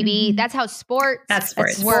sports, baby. Mm-hmm. That's how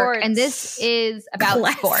sports work. And this is about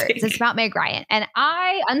sports. It's about Meg Ryan. And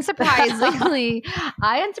I unsurprisingly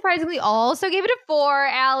also gave it a 4,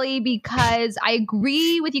 Allie, because I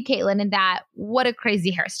agree with you, Caitlin, in that what a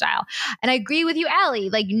crazy hairstyle. And I agree with you,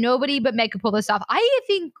 Allie, like nobody but Meg could pull this off. I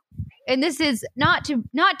think, and this is not to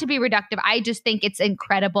be reductive, I just think it's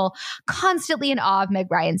incredible. Constantly in awe of Meg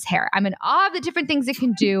Ryan's hair. I'm in awe of the different things it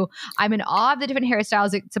can do. I'm in awe of the different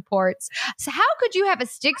hairstyles it supports. So how could you have a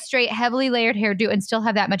stick straight, heavily layered hairdo and still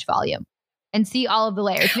have that much volume and see all of the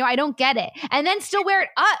layers? I don't get it. And then still wear it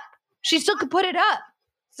up. She still could put it up.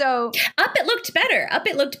 So up it looked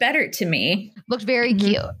better to me. Looked very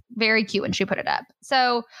cute. Very cute when she put it up.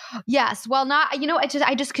 So yes, well,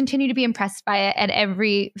 I just continue to be impressed by it at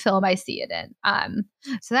every film I see it in.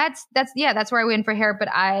 So that's where I win for hair, but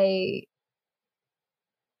I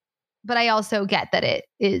also get that it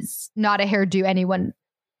is not a hairdo anyone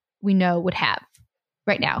we know would have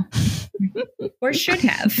right now. Or should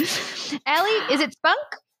have. Ellie, is it spunk?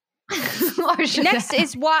 Next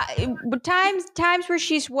is times where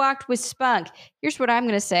she's walked with spunk. Here's what I'm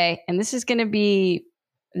going to say, and this is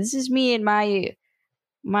me and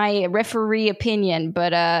my referee opinion,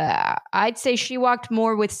 but I'd say she walked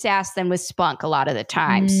more with sass than with spunk a lot of the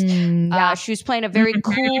times. She was playing a very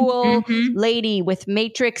cool lady with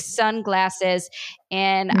Matrix sunglasses,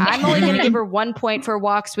 and I'm only going to give her 1 point for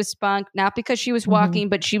walks with spunk, not because she was walking,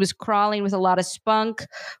 but she was crawling with a lot of spunk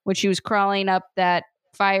when she was crawling up that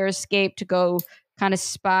fire escape to go kind of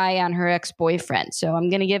spy on her ex-boyfriend. So I'm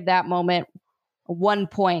going to give that moment 1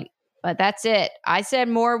 point. But that's it. I said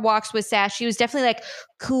more walks with sass. She was definitely like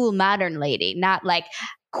cool modern lady, not like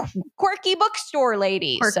quirky bookstore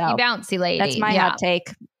lady. Quirky bouncy lady. That's my hot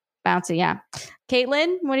take. Bouncy, yeah.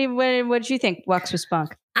 Caitlin, what did you think? Walks with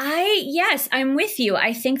spunk. Yes, I'm with you.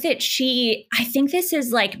 I think this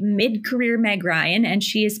is like mid-career Meg Ryan, and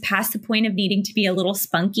she is past the point of needing to be a little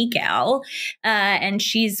spunky gal. And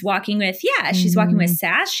she's walking with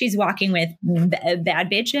sass. She's walking with bad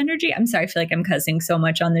bitch energy. I'm sorry, I feel like I'm cussing so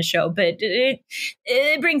much on the show, but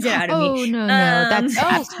it brings it out of me. Oh, no, that's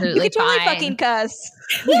absolutely you could totally fine. fucking cuss.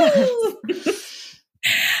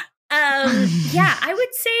 Yeah, I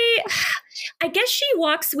would say, I guess she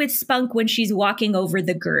walks with spunk when she's walking over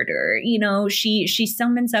the girder. You know, she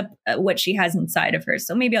summons up what she has inside of her.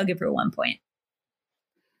 So maybe I'll give her 1 point.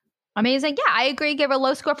 Amazing. Yeah, I agree. Give her a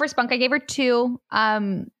low score for spunk. I gave her 2.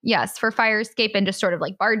 Yes, for fire escape and just sort of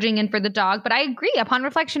like barging in for the dog. But I agree. Upon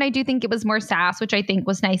reflection, I do think it was more sass, which I think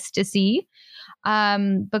was nice to see.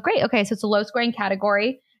 But great. Okay, so it's a low scoring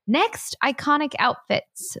category. Next, iconic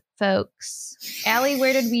outfits, folks. Allie,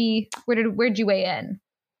 where'd you weigh in?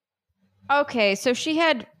 Okay, so she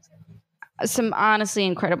had some honestly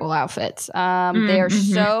incredible outfits. They are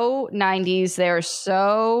so 90s. They're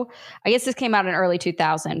so, I guess this came out in early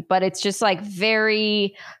 2000, but it's just like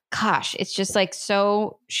very, gosh, it's just like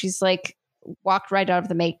so, she's like walked right out of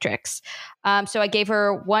the Matrix. So I gave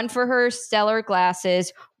her 1 for her stellar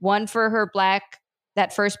glasses, 1 for her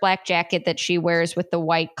that first black jacket that she wears with the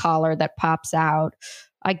white collar that pops out.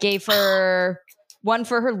 I gave her 1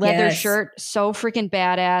 for her leather shirt, so freaking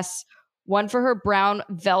badass. 1 for her brown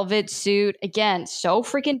velvet suit, again, so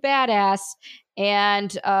freaking badass.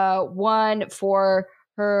 And 1 for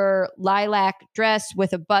her lilac dress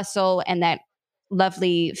with a bustle and that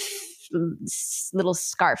lovely little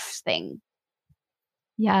scarf thing.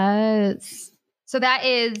 Yes. So that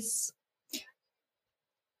is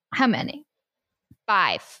how many?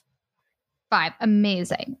 5.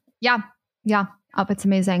 Amazing. Yeah. Outfit's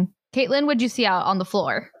amazing. Caitlin, what'd you see out on the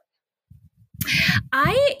floor?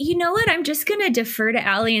 You know what? I'm just going to defer to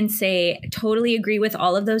Allie and say, totally agree with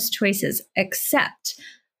all of those choices, except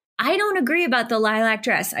I don't agree about the lilac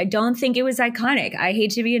dress. I don't think it was iconic. I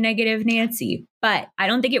hate to be a negative Nancy, but I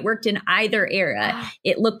don't think it worked in either era.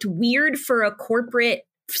 It looked weird for a corporate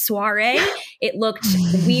soiree. It looked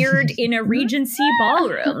weird in a Regency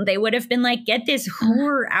ballroom. They would have been like, get this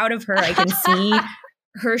whore out of her. I can see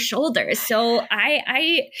her shoulders. So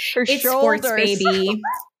it's sports, baby.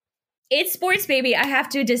 It's sports, baby. I have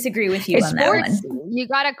to disagree with you on that one. You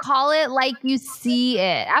got to call it like you see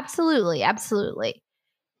it. Absolutely.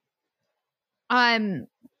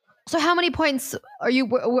 So how many points are you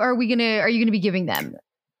going to be giving them?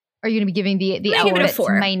 Are you going to be giving the outfits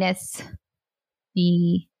minus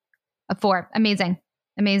a 4? Amazing.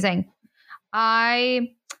 I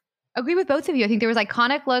agree with both of you. I think there was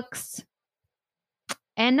iconic looks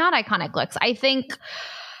and not iconic looks. I think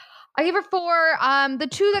I give her 4. The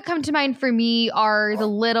 2 that come to mind for me are the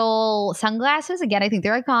little sunglasses. Again, I think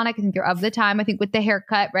they're iconic. I think they're of the time. I think with the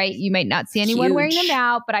haircut, right? You might not see anyone wearing them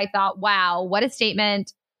now, but I thought, wow, what a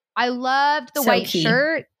statement. I loved the white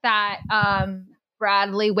shirt that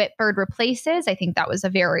Bradley Whitford replaces. I think that was a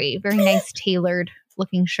very, very nice tailored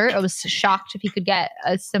looking shirt. I was shocked if he could get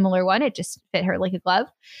a similar one. It just fit her like a glove.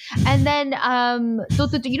 And then, you know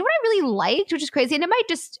what I really liked, which is crazy, and it might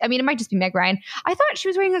just be Meg Ryan. I thought she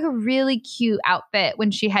was wearing like a really cute outfit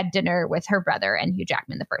when she had dinner with her brother and Hugh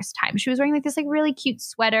Jackman the first time. She was wearing like this like really cute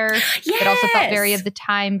sweater. It also felt very of the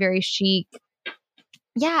time, very chic.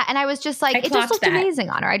 Yeah, and I was just like, it just looked amazing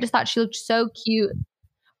on her. I just thought she looked so cute.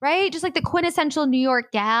 Right? Just like the quintessential New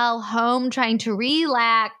York gal home trying to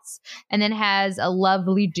relax and then has a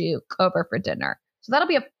lovely Duke over for dinner. So that'll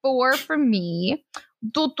be a 4 for me.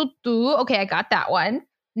 Okay, I got that one.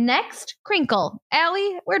 Next, crinkle.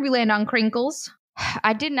 Allie, where'd we land on crinkles?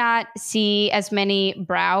 I did not see as many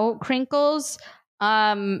brow crinkles.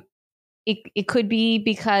 It could be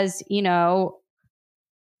because,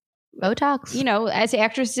 Botox. As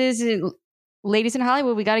actresses, ladies in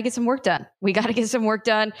Hollywood, we got to get some work done.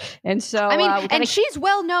 And so, and she's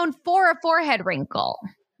well known for a forehead wrinkle.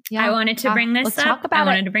 Yeah, I wanted to bring this up. I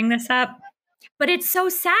wanted to bring this up. But it's so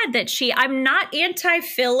sad that I'm not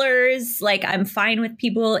anti-fillers. Like, I'm fine with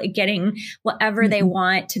people getting whatever they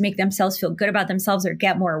want to make themselves feel good about themselves or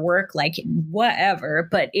get more work, like whatever.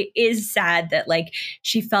 But it is sad that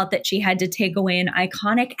she felt that she had to take away an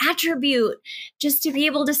iconic attribute just to be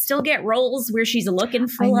able to still get roles where she's looking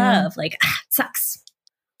for love. It sucks.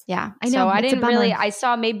 Yeah. I know. So I didn't really, I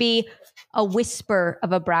saw maybe a whisper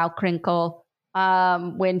of a brow crinkle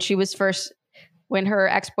when her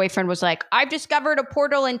ex-boyfriend was like, I've discovered a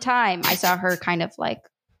portal in time. I saw her kind of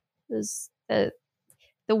the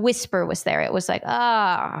whisper was there. It was like,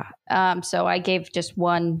 so I gave just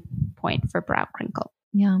 1 point for brow crinkle.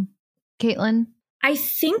 Yeah. Caitlin? I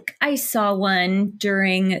think I saw one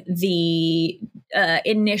during the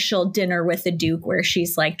initial dinner with the Duke where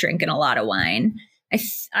she's like drinking a lot of wine.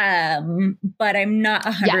 But I'm not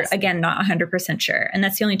 100% sure. And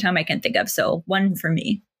that's the only time I can think of. So 1 for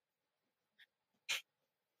me.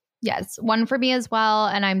 Yes, 1 for me as well.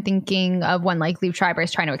 And I'm thinking of when like Liev Schreiber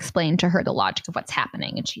is trying to explain to her the logic of what's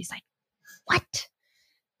happening. And she's like, what?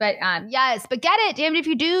 But yes, but get it. Damned if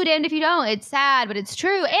you do, damned if you don't. It's sad, but it's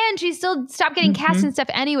true. And she still stopped getting cast and stuff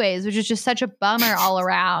anyways, which is just such a bummer all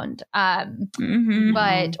around.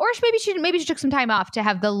 But, or maybe she took some time off to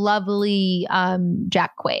have the lovely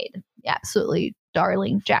Jack Quaid. Yeah, absolutely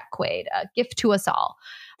darling Jack Quaid. A gift to us all.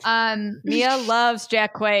 Mia loves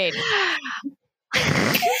Jack Quaid.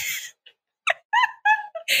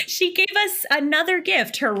 She gave us another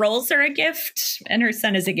gift. Her roles are a gift and her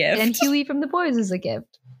son is a gift. And Huey from The Boys is a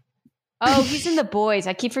gift. Oh, he's in The Boys.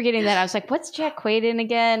 I keep forgetting that. I was like, what's Jack Quaid in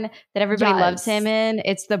again that everybody loves him in?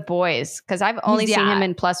 It's The Boys. Because I've only seen him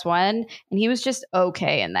in +1 and he was just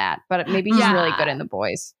okay in that. But maybe he's really good in The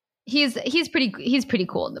Boys. He's pretty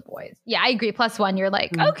cool in The Boys. Yeah, I agree. +1, you're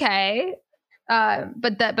like, okay.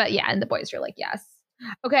 But yeah, in The Boys, you're like, yes.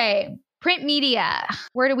 Okay. Print media.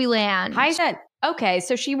 Where do we land? Okay,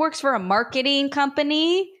 so she works for a marketing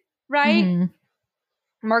company, right? Mm-hmm.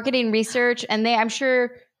 Marketing research. And I'm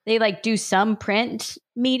sure they like do some print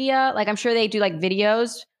media. Like I'm sure they do like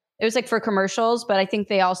videos. It was like for commercials, but I think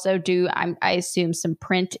they also do, I assume, some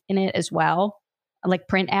print in it as well, like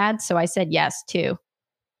print ads. So I said yes too.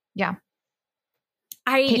 Yeah.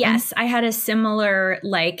 Yes, I had a similar,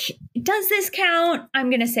 like, does this count? I'm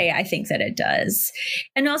going to say I think that it does.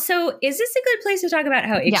 And also, is this a good place to talk about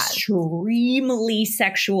how extremely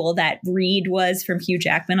sexual that read was from Hugh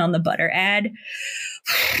Jackman on the butter ad?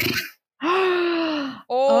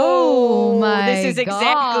 Oh my! This is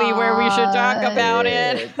exactly where we should talk about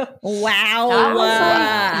it. Wow.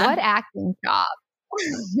 What acting job.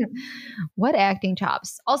 What acting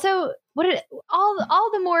chops. Also, all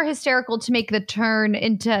the more hysterical to make the turn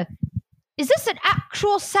into, is this an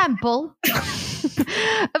actual sample of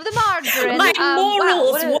the margarine? My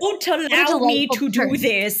morals won't allow me to do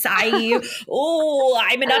this. I'm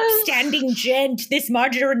an upstanding gent. This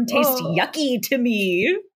margarine tastes yucky to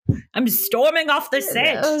me. I'm storming off the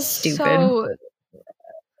set. Stupid.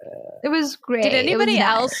 It was great. Did anybody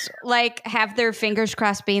else like have their fingers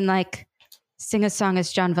crossed being like, sing a song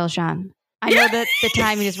as Jean Valjean? I know that the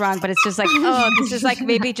timing is wrong, but it's just like, this is like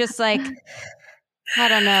maybe just like, I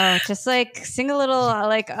don't know, just like sing a little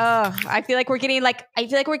like, I feel like we're getting like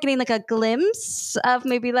a glimpse of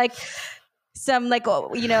maybe like some like,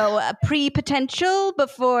 a pre-potential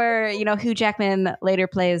before, Hugh Jackman later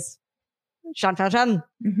plays Jean Valjean.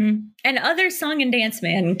 Mm-hmm. And other song and dance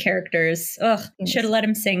man characters. Should have let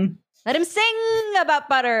him sing. Let him sing about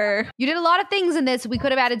butter. You did a lot of things in this. We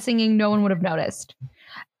could have added singing. No one would have noticed.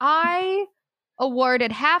 I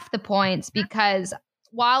awarded half the points because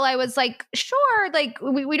while I was like, sure, like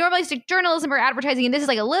we normally stick journalism or advertising, and this is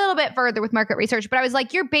like a little bit further with market research, but I was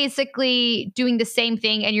like, you're basically doing the same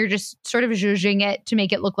thing and you're just sort of zhuzhing it to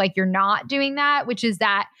make it look like you're not doing that, which is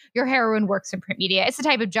that your heroine works in print media. It's the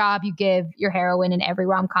type of job you give your heroine in every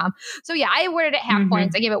rom-com. So yeah, I awarded it half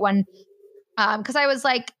points. I gave it 1 because I was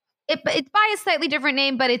like, it's by a slightly different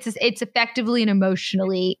name, but it's effectively and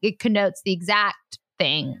emotionally, it connotes the exact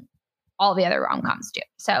thing all the other rom-coms do.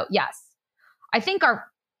 So yes, I think our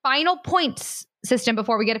final points system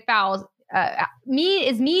before we get a foul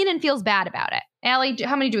is mean and feels bad about it. Allie,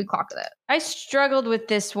 how many do we clock with it? I struggled with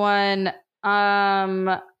this one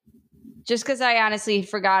just because I honestly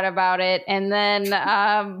forgot about it. And then,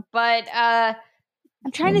 but I'm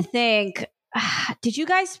trying to think, did you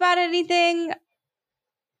guys spot anything?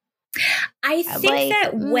 I think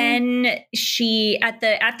that when she at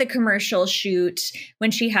the commercial shoot,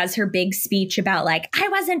 when she has her big speech about like, I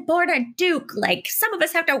wasn't born a duke, like some of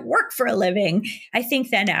us have to work for a living. I think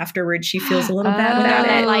then afterwards she feels a little bad about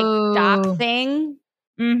that it. Like dock thing.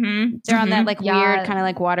 Mm-hmm. They're on that like weird kind of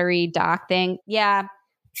like watery dock thing. Yeah.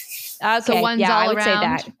 Okay. So one's all I would around. say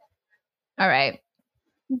that. All right.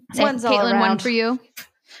 One's all Caitlin, around. 1 for you. I'm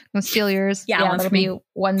gonna steal yours. Yeah, one's for me.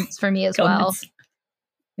 One's for me as well.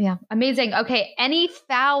 Yeah. Amazing. Okay. Any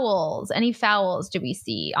fouls do we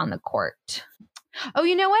see on the court? Oh,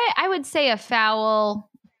 you know what? I would say a foul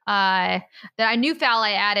that a new foul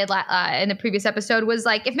I added in the previous episode was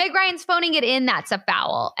like, if Meg Ryan's phoning it in, that's a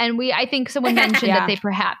foul. And I think someone mentioned that they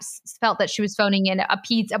perhaps felt that she was phoning in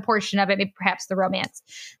a portion of it, maybe perhaps the romance.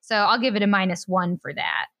 So I'll give it a -1 for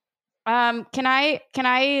that. Can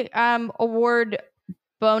I award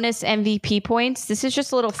bonus MVP points? This is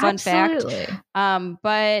just a little fun fact.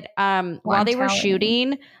 But while they were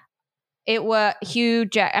shooting, it was Hugh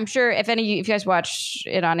Jack. I'm sure if you guys watch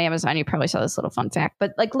it on Amazon, you probably saw this little fun fact.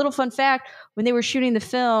 But like little fun fact, when they were shooting the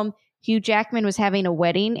film, Hugh Jackman was having a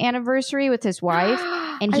wedding anniversary with his wife,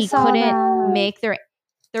 and he couldn't make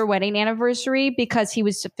their wedding anniversary because he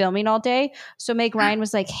was filming all day. So Meg Ryan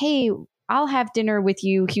was like, "Hey, I'll have dinner with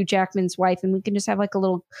you, Hugh Jackman's wife, and we can just have like a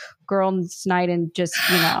little girls' night and just,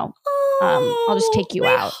 I'll just take you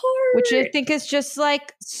out." Which I think is just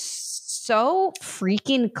like so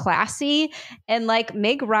freaking classy. And like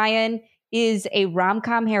Meg Ryan is a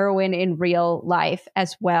rom-com heroine in real life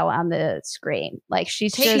as well on the screen. Like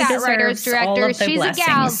she's Take just that, writers, directors. She's a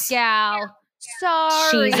gal. Sorry.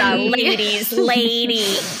 She's a ladies'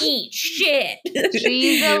 lady. Eat shit.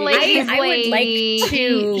 She's a ladies' I would like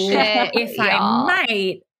to, if y'all. I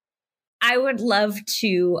might, I would love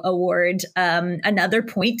to award another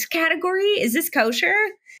points category. Is this kosher?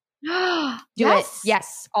 Do it.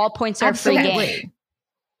 Yes. All points are free game.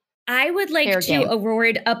 I would like to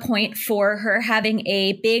award a point for her having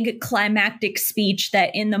a big climactic speech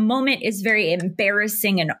that in the moment is very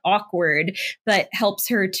embarrassing and awkward, but helps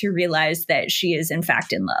her to realize that she is in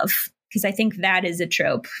fact in love. Because I think that is a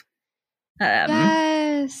trope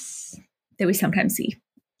yes. that we sometimes see.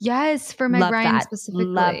 Yes, for Meg Ryan specifically.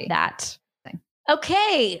 Love that.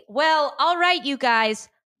 Okay. Well, all right, you guys.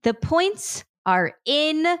 The points are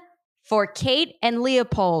in for Kate and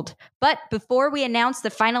Leopold. But before we announce the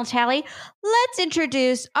final tally, let's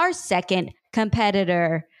introduce our second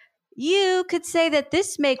competitor. You could say that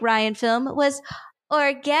this Meg Ryan film was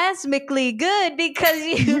orgasmically good because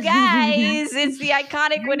you guys, it's the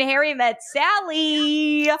iconic When Harry Met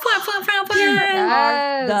Sally. Yes.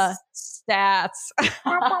 The stats.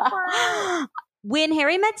 When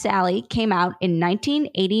Harry Met Sally came out in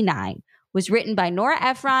 1989, was written by Nora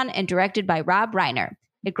Ephron and directed by Rob Reiner.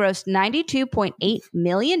 It grossed $92.8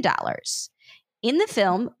 million. In the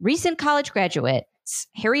film, recent college graduates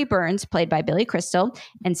Harry Burns, played by Billy Crystal,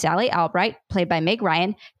 and Sally Albright, played by Meg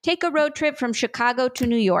Ryan, take a road trip from Chicago to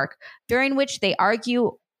New York, during which they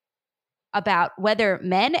argue about whether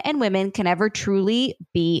men and women can ever truly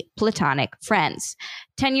be platonic friends.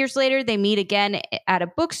 10 years later, they meet again at a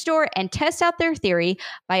bookstore and test out their theory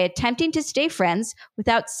by attempting to stay friends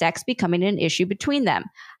without sex becoming an issue between them.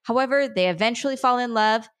 However, they eventually fall in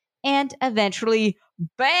love and eventually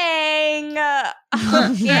bang!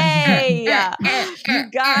 Yay! You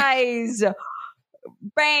guys,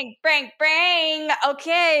 bang, bang, bang.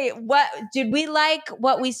 Okay, what did we like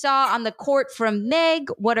what we saw on the court from Meg?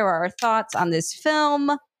 What are our thoughts on this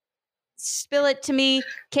film? Spill it to me.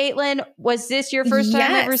 Caitlin, was this your first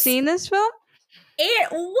time ever seeing this film?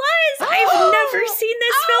 It was. I've never seen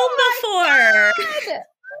this film before.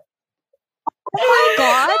 Oh my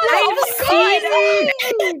God.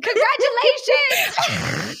 Congratulations.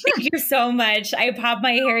 Thank you so much. I popped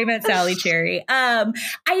my Harry Met Sally cherry. I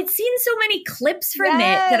had seen so many clips from it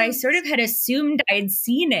that I sort of had assumed I'd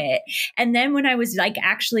seen it. And then when I was like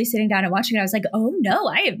actually sitting down and watching it, I was like, oh no,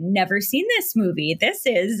 I have never seen this movie. This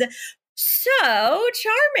is so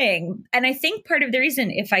charming. And I think part of the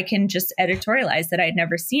reason, if I can just editorialize that I had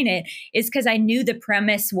never seen it, is because I knew the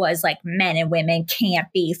premise was like men and women can't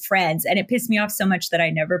be friends. And it pissed me off so much that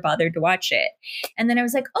I never bothered to watch it. And then I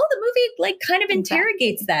was like, oh, the movie like kind of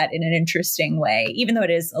interrogates that in an interesting way, even though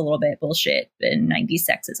it is a little bit bullshit and 90s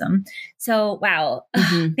sexism. So, wow.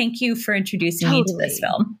 Thank you for introducing me to this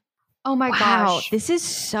film. Oh my gosh. This is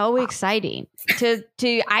so exciting.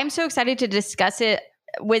 I'm so excited to discuss it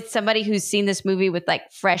with somebody who's seen this movie with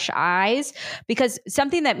like fresh eyes, because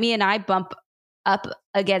something that me and I bump up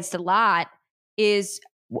against a lot is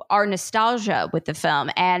our nostalgia with the film.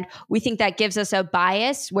 And we think that gives us a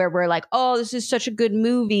bias where we're like, oh, this is such a good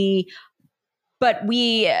movie. But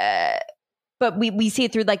we see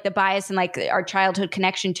it through like the bias and like our childhood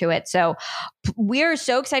connection to it. So we're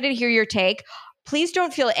so excited to hear your take. Please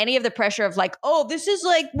don't feel any of the pressure of like, oh, this is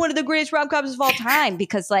like one of the greatest rom-coms of all time,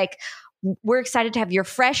 because like, we're excited to have your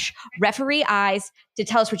fresh referee eyes to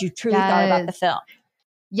tell us what you truly thought about the film.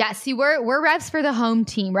 Yeah, see, we're refs for the home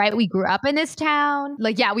team, right? We grew up in this town.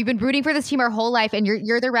 Like, yeah, we've been rooting for this team our whole life, and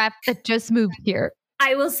you're the ref that just moved here.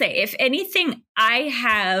 I will say, if anything, I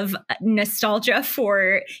have nostalgia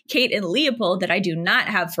for Kate and Leopold that I do not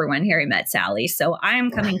have for When Harry Met Sally. So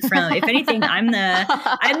I'm coming from, if anything, I'm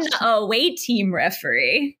the away team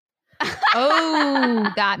referee. Oh,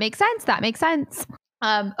 that makes sense. That makes sense.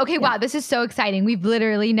 Okay, wow, this is so exciting. We've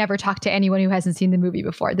literally never talked to anyone who hasn't seen the movie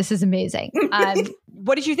before. This is amazing.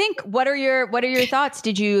 What did you think? What are your thoughts?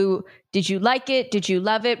 Did you like it? Did you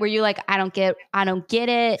love it? Were you like, I don't get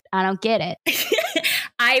it.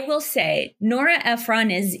 I will say Nora Ephron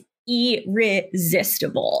is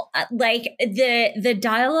irresistible. Like the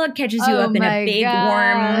dialogue catches you up in a big,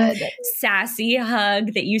 warm, sassy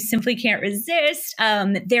hug that you simply can't resist.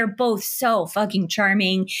 They're both so fucking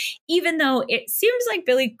charming, even though it seems like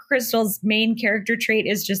Billy Crystal's main character trait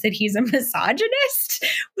is just that he's a misogynist,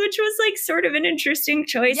 which was like sort of an interesting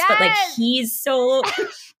choice. Yes! But like he's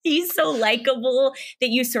so likable that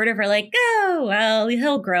you sort of are like, oh, well,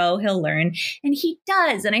 he'll grow, he'll learn. And he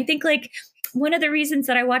does. And I think like one of the reasons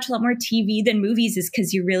that I watch a lot more TV than movies is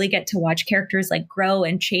because you really get to watch characters like grow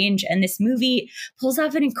and change. And this movie pulls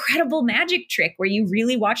off an incredible magic trick where you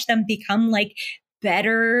really watch them become like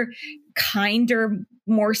better, kinder,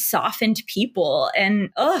 more softened people. And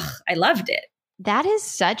I loved it. That is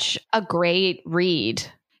such a great read.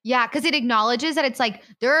 Yeah, because it acknowledges that it's like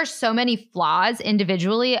there are so many flaws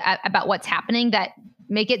individually about what's happening that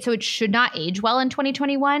make it so it should not age well in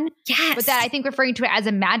 2021. Yes. But that I think referring to it as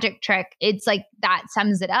a magic trick, it's like that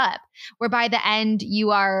sums it up. Where by the end you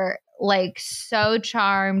are like so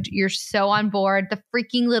charmed, you're so on board. The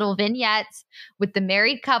freaking little vignettes with the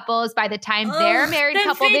married couples. By the time they're married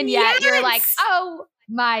couple vignette, you're like, oh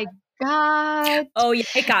my God. Oh yeah,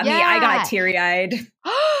 it got me. I got teary-eyed.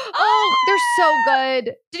 Oh, they're so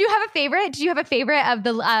good. Did you have a favorite? Did you have a favorite of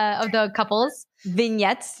the couples?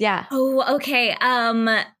 Vignettes, yeah. Oh, okay.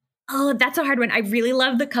 That's a hard one. I really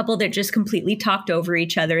love the couple that just completely talked over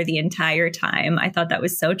each other the entire time. I thought that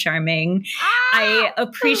was so charming. I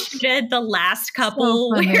appreciated the last couple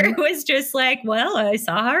where it was just like, well, I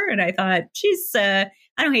saw her and I thought she's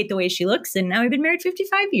I don't hate the way she looks, and now we've been married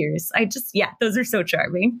 55 years. Those are so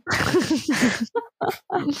charming.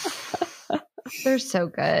 They're so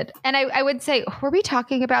good. And I would say, were we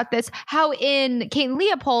talking about this? How in Kate and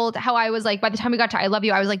Leopold, how I was like, by the time we got to I Love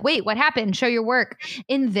You, I was like, wait, what happened? Show your work.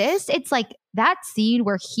 In this, it's like that scene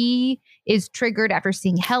where he is triggered after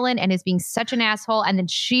seeing Helen and is being such an asshole. And then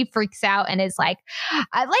she freaks out and is like,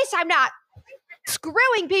 at least I'm not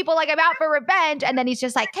screwing people, like I'm out for revenge. And then he's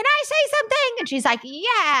just like, can I say something? And she's like,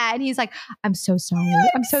 yeah. And he's like, I'm so sorry.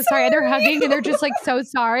 I'm so sorry. And they're hugging and they're just like, so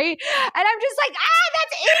sorry. And I'm just like,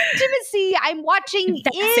 that's intimacy. I'm watching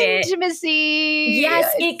intimacy.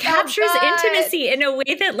 Yes, it captures intimacy in a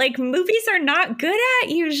way that like movies are not good at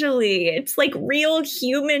usually. It's like real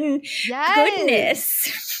human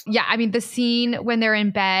goodness. Yeah, I mean, the scene when they're in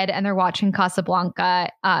bed and they're watching Casablanca,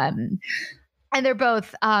 and they're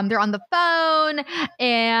both, they're on the phone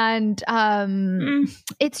and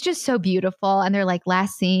it's just so beautiful. And they're like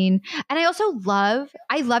last scene. And I also love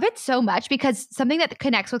it so much because something that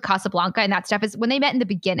connects with Casablanca and that stuff is when they met in the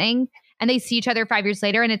beginning and they see each other 5 years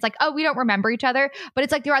later and it's like, oh, we don't remember each other. But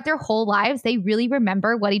it's like throughout their whole lives, they really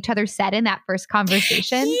remember what each other said in that first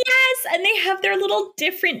conversation. Yes. And they have their little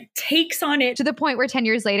different takes on it. To the point where 10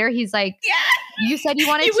 years later, he's like, you said you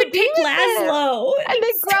wanted to be Laszlo. And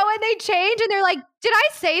they grow and they change and they're like, did I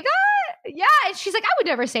say that? Yeah. And she's like, I would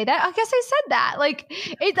never say that. I guess I said that. Like,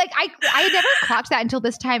 it's like, I never clocked that until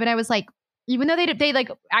this time. And I was like, even though they like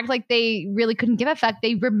act like they really couldn't give a fuck,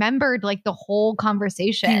 they remembered like the whole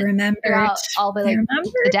conversation. They remembered all the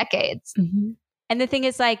the decades. Mm-hmm. And the thing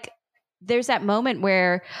is, like, there's that moment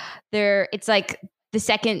where it's like the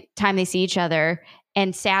second time they see each other,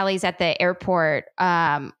 and Sally's at the airport,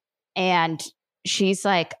 and she's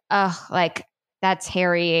like, "Oh, like that's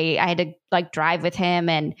Harry. I had to like drive with him,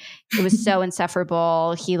 and it was so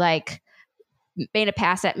insufferable. He like made a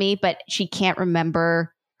pass at me, but she can't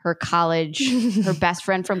remember." Her best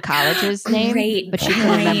friend from college's name, but she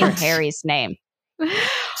can remember Harry's name.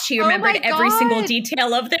 She remembered every single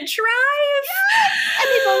detail of the drive. Yes! And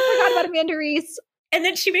they both forgot about Amanda Reese. And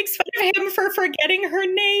then she makes fun of him for forgetting her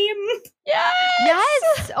name.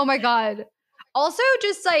 Yes. Oh my God. Also,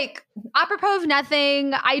 just like, apropos of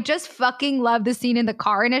nothing, I just fucking love the scene in the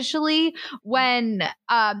car initially when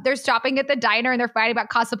they're stopping at the diner and they're fighting about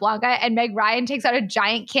Casablanca and Meg Ryan takes out a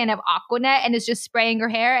giant can of Aquanet and is just spraying her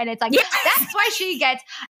hair. And it's like, that's why she gets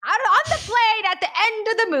out on the plane at the end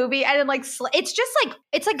of the movie. And then like, it's just like,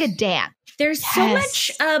 it's like a dance. There's so much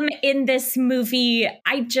in this movie.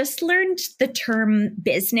 I just learned the term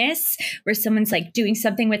business, where someone's like doing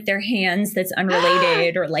something with their hands that's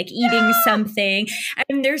unrelated or like eating something.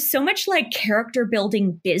 And there's so much like character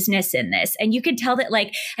building business in this. And you can tell that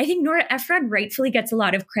like, I think Nora Ephron rightfully gets a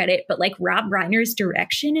lot of credit, but like Rob Reiner's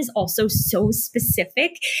direction is also so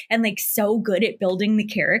specific and like so good at building the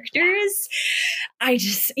characters. I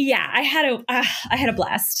had a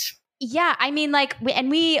blast. Yeah, I mean, like,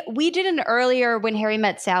 we did an earlier When Harry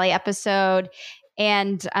Met Sally episode,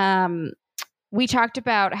 and we talked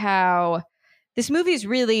about how this movie is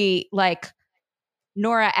really like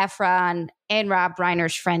Nora Ephron and Rob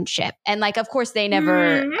Reiner's friendship, and like, of course, they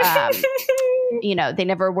never you know, they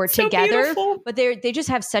never were So together, beautiful. but they just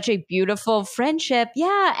have such a beautiful friendship.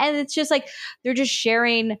 Yeah. And it's just like, they're just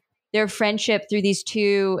sharing their friendship through these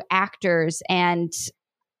two actors. And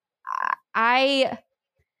I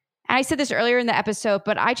said this earlier in the episode,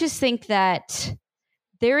 but I just think that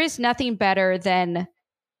there is nothing better than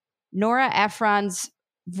Nora Ephron's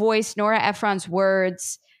voice, Nora Ephron's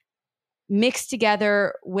words mixed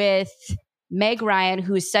together with Meg Ryan,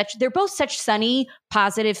 who's they're both such sunny,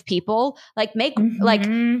 positive people. Like like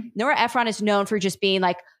Nora Ephron is known for just being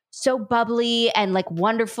like so bubbly and like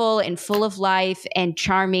wonderful and full of life and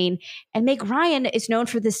charming. And Meg Ryan is known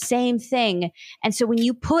for the same thing. And so when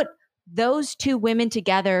you put those two women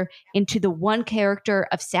together into the one character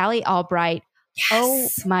of Sally Albright, oh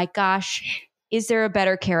my gosh, is there a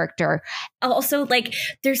better character? Also, like,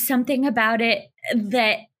 there's something about it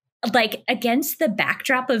that, like, against the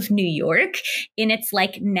backdrop of New York in its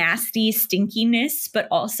like nasty stinkiness, but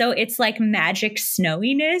also it's like magic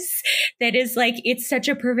snowiness that is like, it's such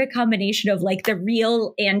a perfect combination of like the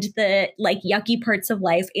real and the like yucky parts of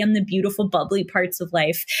life and the beautiful bubbly parts of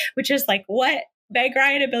life, which is like what Meg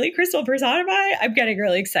Ryan and Billy Crystal personify. I'm getting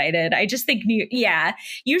really excited. I just think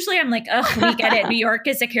usually I'm like, oh, we get it. New York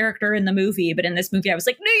is a character in the movie, but in this movie I was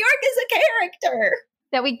like, New York is a character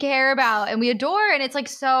that we care about and we adore. And it's like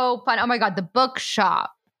so fun. Oh my God, the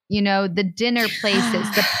bookshop, you know, the dinner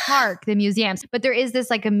places, the park, the museums. But there is this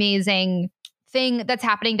like amazing thing that's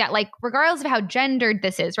happening that like, regardless of how gendered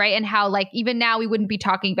this is, right? And how like, even now we wouldn't be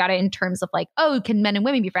talking about it in terms of like, oh, can men and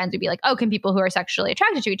women be friends? We'd be like, oh, can people who are sexually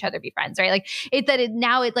attracted to each other be friends, right? Like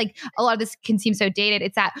now like a lot of this can seem so dated.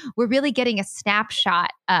 It's that we're really getting a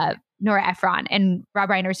snapshot of Nora Ephron and Rob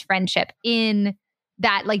Reiner's friendship in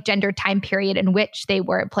that like gendered time period in which they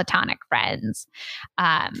were platonic friends.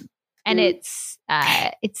 And it's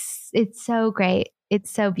so great. It's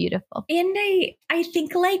so beautiful. And I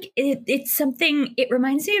think like it's something, it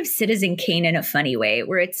reminds me of Citizen Kane in a funny way,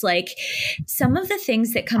 where it's like some of the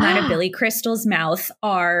things that come out of Billy Crystal's mouth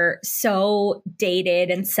are so dated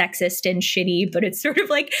and sexist and shitty, but it's sort of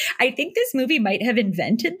like, I think this movie might have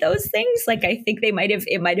invented those things. Like, I think it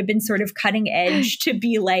might have been sort of cutting edge to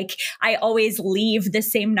be like, I always leave the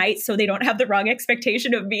same night so they don't have the wrong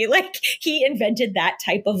expectation of me. Like, he invented that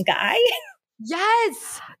type of guy.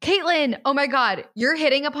 Yes. Caitlin, oh my God, you're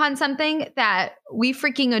hitting upon something that we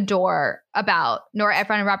freaking adore about Nora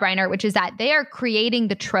Ephron and Rob Reiner, which is that they are creating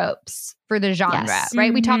the tropes for the genre,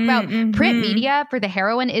 right? We talk about print media for the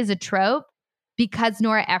heroine is a trope because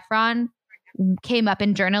Nora Ephron came up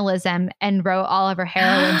in journalism and wrote all of her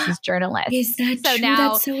heroines as journalists. Is that so true?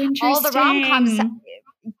 Now that's so interesting. All the rom-coms.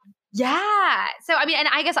 Yeah. So, I mean, and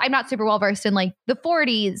I guess I'm not super well versed in like the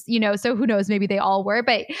 40s, you know, so who knows, maybe they all were,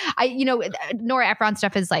 but Nora Ephron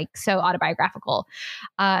stuff is like so autobiographical.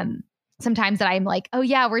 Sometimes that I'm like, oh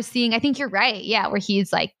yeah, we're seeing, I think you're right. Yeah. Where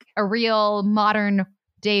he's like a real modern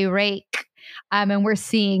day rake. And we're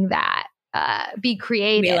seeing that be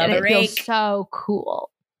created. We love and a rake. Feels so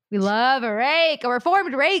cool. We love a rake, a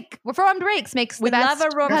reformed rake. Reformed rakes makes the best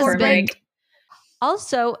love a reformed husband. rake.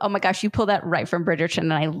 Also, oh my gosh, you pull that right from Bridgerton,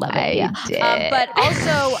 and I love it. I did. But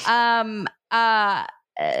also,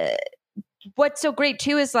 what's so great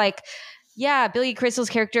too is like, yeah, Billy Crystal's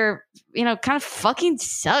character, you know, kind of fucking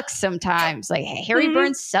sucks sometimes. Like Harry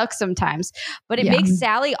Burns sucks sometimes, but it makes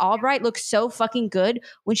Sally Albright look so fucking good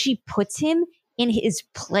when she puts him in his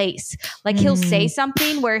place. Like he'll say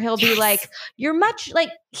something where he'll be like, "You're much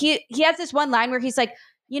like," he has this one line where he's like,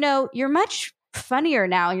 "You know, you're much funnier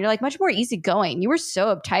now, and you're like much more easygoing. You were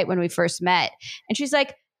so uptight when we first met." And she's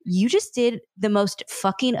like, "You just did the most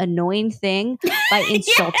fucking annoying thing by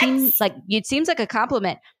insulting." Like, it seems like a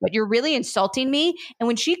compliment, but you're really insulting me. And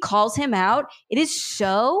when she calls him out, it is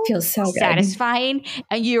feels so satisfying.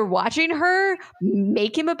 And you're watching her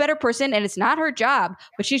make him a better person, and it's not her job,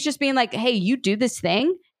 but she's just being like, "Hey, you do this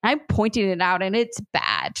thing." I'm pointing it out, and it's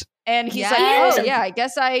bad. And he's like, "Oh yeah, I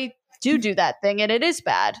guess I do that thing, and it is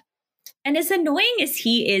bad." And as annoying as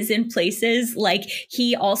he is in places, like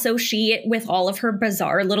she with all of her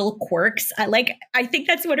bizarre little quirks, I think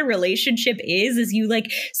that's what a relationship is you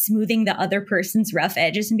like smoothing the other person's rough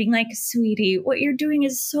edges and being like, "Sweetie, what you're doing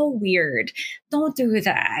is so weird. Don't do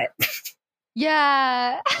that."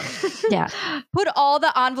 Yeah. Yeah. Put all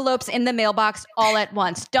the envelopes in the mailbox all at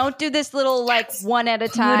once. Don't do this little like one at a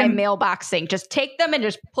time mailbox thing. Just take them and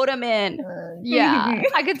just put them in. Yeah.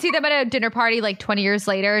 I could see them at a dinner party like 20 years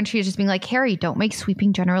later, and she's just being like, "Harry, don't make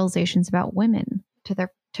sweeping generalizations about women to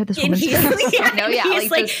this woman's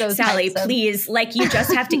He's like, "Sally, please, like you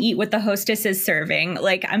just have to eat what the hostess is serving.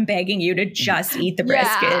 Like I'm begging you to just eat the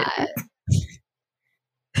brisket."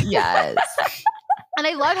 Yes. And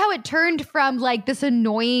I love how it turned from like this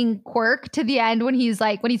annoying quirk to the end when he's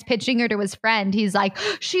pitching her to his friend, he's like,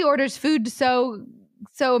 she orders food so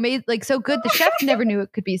amazing, like so good. The chef never knew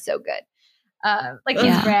it could be so good.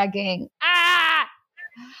 He's bragging.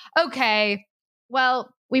 Okay.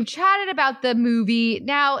 Well, we've chatted about the movie.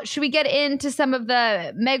 Now, should we get into some of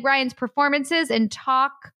the Meg Ryan's performances and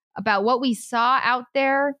talk about what we saw out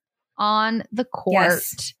there on the court?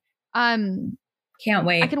 Yes. Can't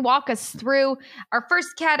wait. I can walk us through our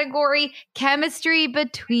first category, chemistry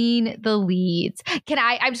between the leads.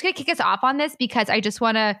 I'm just going to kick us off on this because I just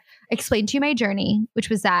want to explain to you my journey, which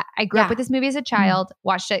was that I grew up with this movie as a child,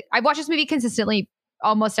 watched it. I've watched this movie consistently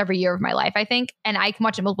almost every year of my life, I think. And I can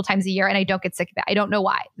watch it multiple times a year and I don't get sick of it. I don't know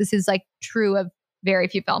why. This is like true of very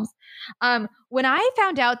few films. When I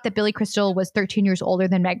found out that Billy Crystal was 13 years older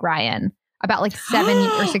than Meg Ryan, about like 7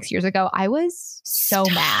 or 6 years ago, I was so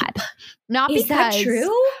mad. Not Is because that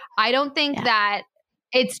true? I don't think that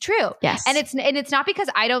it's true. Yes. And it's not because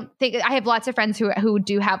I don't think I have lots of friends who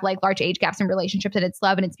do have like large age gaps in relationships and it's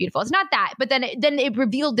love and it's beautiful. It's not that. But then it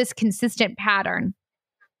revealed this consistent pattern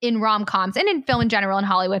in rom-coms and in film in general in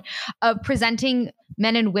Hollywood of presenting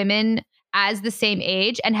men and women as the same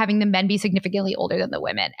age and having the men be significantly older than the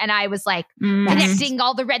women. And I was like connecting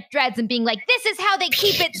all the red threads and being like, this is how they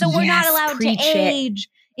keep it. So we're not allowed to age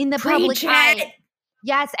in the public eye.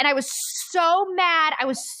 Yes. And I was so mad. I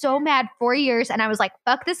was so mad for years. And I was like,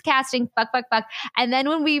 fuck this casting, fuck. And then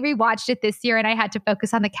when we rewatched it this year and I had to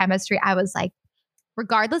focus on the chemistry, I was like,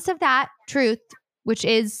 regardless of that truth, which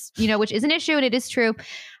is an issue and it is true,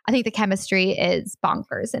 I think the chemistry is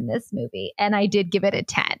bonkers in this movie. And I did give it a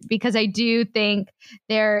 10 because I do think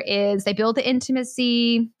they build the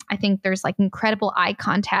intimacy. I think there's like incredible eye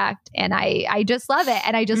contact and I just love it.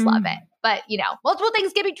 And I just love it. But multiple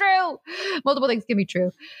things can be true.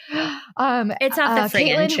 It's off the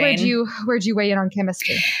friggin' Caitlin, chain. Where'd you weigh in on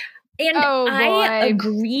chemistry? And I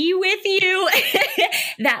agree with you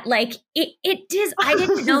that like it does. I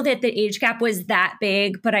didn't know that the age gap was that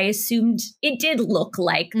big, but I assumed it did look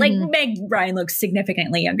like Meg Ryan looks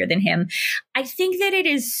significantly younger than him. I think that it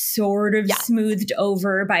is sort of smoothed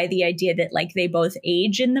over by the idea that like they both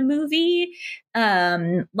age in the movie.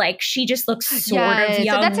 Like she just looks sort of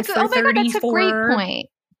young. That's a great point.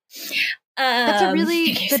 That's a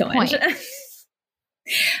really good point.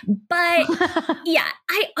 But yes.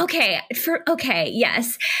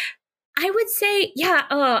 I would say,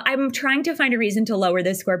 I'm trying to find a reason to lower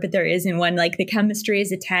this score, but there isn't one. Like the chemistry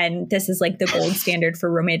is a 10. This is like the gold standard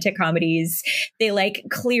for romantic comedies. They like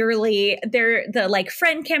clearly the like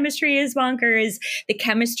friend chemistry is bonkers. The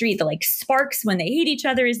chemistry, the like sparks when they hate each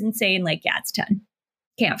other is insane. Like, yeah, it's 10.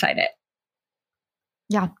 Can't fight it.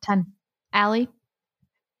 Yeah, 10. Allie?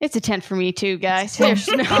 It's a 10 for me too, guys. There's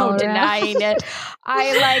no denying it.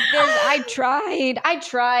 I like this. I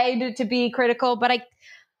tried to be critical, but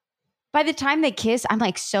by the time they kiss, I'm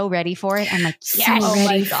like so ready for it. I'm like, yes,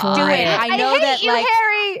 ready for it. I know hate that you, like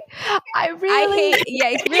Harry. I really hate you.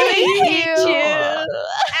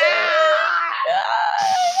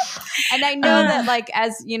 And I know that like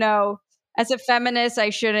as a feminist, I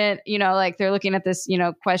shouldn't, like they're looking at this,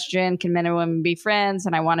 question, can men and women be friends?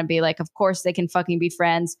 And I want to be like, of course they can fucking be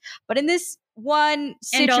friends. But in this one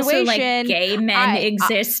situation, and also, like, gay men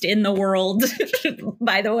exist in the world,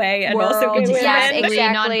 by the way, and also gay women. Yes,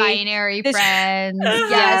 exactly. Non-binary friends.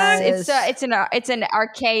 Yes, it's an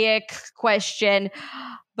archaic question.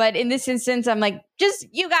 But in this instance, I'm like, just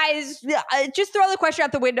you guys, just throw the question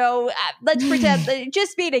out the window. Let's pretend,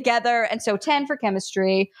 just be together. And so 10 for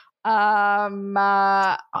chemistry.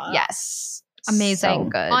 Yes. Amazing. So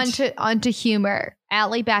good. On to humor.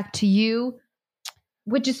 Allie, back to you.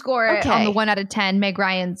 Would you score it on the 1 out of 10 Meg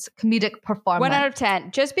Ryan's comedic performance? 1 out of 10.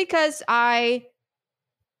 Just because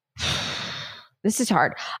this is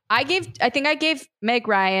hard. I think I gave Meg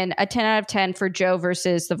Ryan a 10 out of 10 for Joe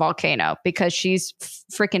versus the volcano because she's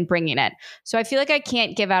freaking bringing it. So I feel like I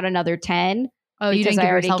can't give out another 10 because I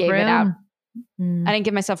already gave it out. I didn't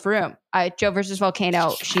give myself room. Joe versus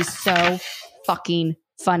volcano. She's so fucking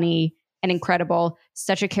funny and incredible.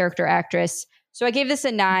 Such a character actress. So I gave this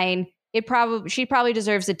a 9. She probably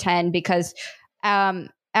deserves a 10 because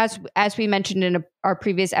as we mentioned in our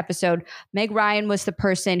previous episode, Meg Ryan was the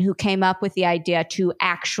person who came up with the idea to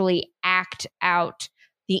actually act out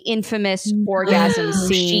the infamous orgasm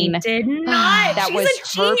scene. She did not. That She's was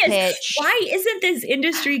a her genius. pitch. Why isn't this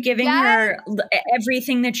industry giving her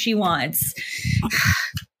everything that she wants?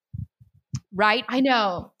 Right? I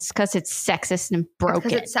know. It's because it's sexist and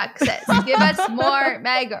broken. It's sexist. Give us more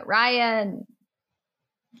Meg Ryan.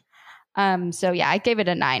 So yeah, I gave it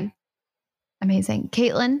a 9. Amazing.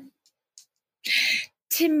 Caitlin?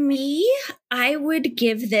 To me, I would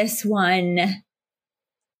give this one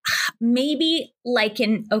maybe like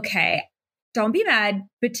okay, don't be mad,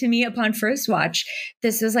 but to me upon first watch,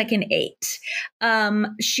 this was like an 8.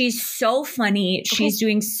 She's so funny. She's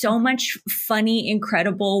doing so much funny,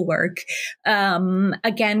 incredible work.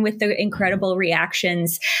 Again, with the incredible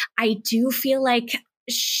reactions, I do feel like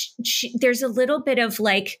there's a little bit of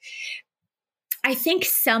like, I think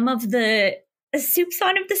some of the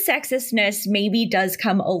soupçon of the sexistness maybe does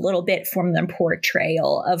come a little bit from the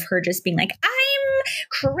portrayal of her just being like, I'm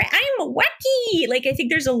wacky. Like, I think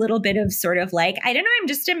there's a little bit of sort of like, I don't know, I'm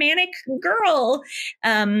just a manic girl,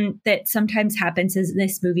 that sometimes happens in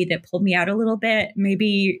this movie that pulled me out a little bit.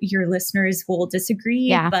 Maybe your listeners will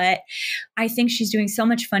disagree, but I think she's doing so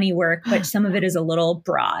much funny work, but some of it is a little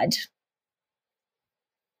broad.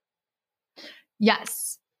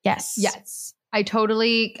 Yes. I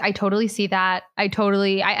totally see that. I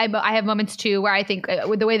have moments too where I think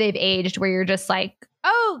with the way they've aged, where you're just like,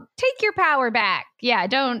 oh, take your power back. Yeah,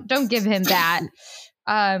 don't give him that.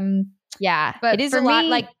 Yeah, but it is a lot.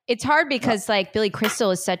 Like, it's hard because like Billy Crystal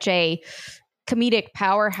is such a comedic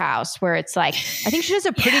powerhouse where it's like, I think she does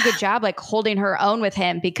a pretty good job like holding her own with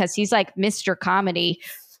him because he's like Mr. Comedy,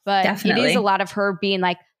 but Definitely. It is a lot of her being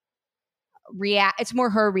like it's more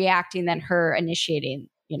her reacting than her initiating,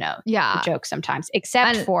 the joke sometimes,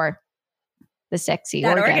 except for the sexy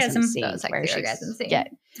orgasm scene. Orgasm scene.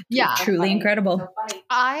 Yeah. Truly incredible.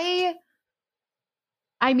 I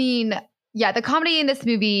mean, yeah, the comedy in this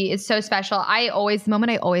movie is so special. The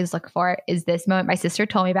moment I always look for is this moment my sister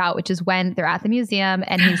told me about, which is when they're at the museum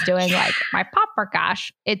and he's doing like my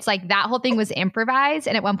gosh. It's like that whole thing was improvised.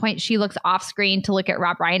 And at one point she looks off screen to look at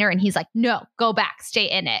Rob Reiner and he's like, no, go back, stay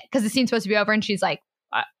in it. Because the scene's supposed to be over and she's like,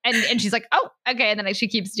 and she's like, oh, okay. And then she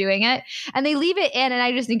keeps doing it and they leave it in. And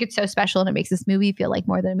I just think it's so special and it makes this movie feel like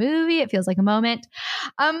more than a movie. It feels like a moment.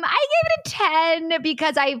 I gave it a 10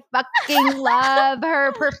 because I fucking love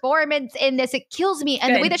her performance in this. It kills me.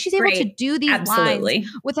 And the way that she's able to do these lines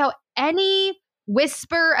without any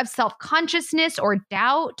whisper of self-consciousness or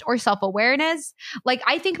doubt or self-awareness. Like,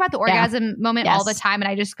 I think about the orgasm moment all the time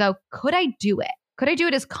and I just go, could I do it? Could I do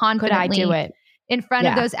it as confidently? Could I do it? In front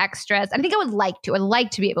of those extras. I think I would like to. I'd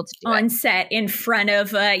like to be able to do on it. set in front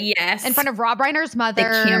of in front of Rob Reiner's mother,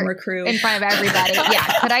 the camera crew, in front of everybody.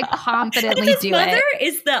 Yeah, could I confidently do mother it?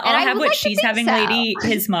 Is the I'll have what she's having lady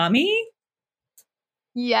his mommy?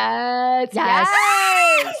 Yes.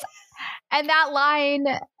 And that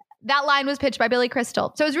line was pitched by Billy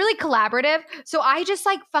Crystal. So it was really collaborative. So I just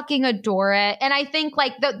like fucking adore it. And I think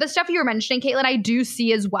like the stuff you were mentioning, Caitlin, I do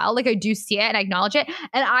see as well. Like I do see it and I acknowledge it.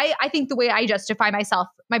 And I think the way I justify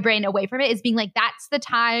my brain away from it is being like, that's the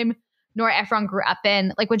time Nora Ephron grew up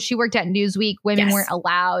in. Like when she worked at Newsweek, women weren't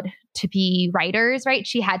allowed to be writers, right?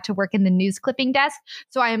 She had to work in the news clipping desk.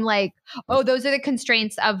 So I'm like, oh, those are the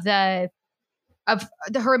constraints of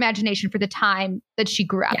her imagination for the time that she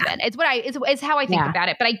grew up in. It's how I think about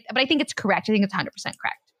it. But I think it's correct. I think it's 100%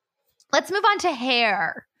 correct. Let's move on to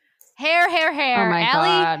hair. Hair. Oh my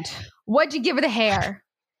Allie, God. What'd you give her the hair?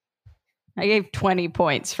 I gave 20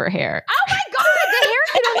 points for hair. Oh my God, the hair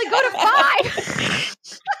can only go to 5.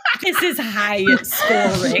 This is high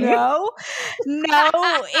scoring. No,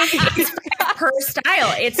 it's 5 per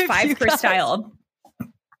style. It's 5 per style.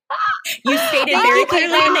 You stated very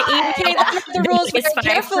clearly in the rules it's 5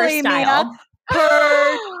 carefully, per style. Mia.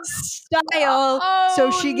 Per style.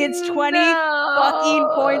 So she gets 20 fucking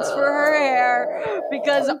points for her hair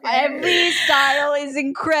because every style is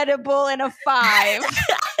incredible in a 5.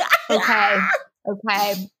 Okay.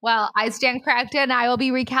 Well, I stand corrected and I will be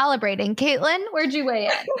recalibrating. Caitlin, where'd you weigh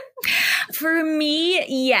in? For me,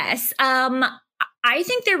 yes. I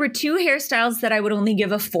think there were 2 hairstyles that I would only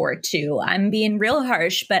give a 4 to. I'm being real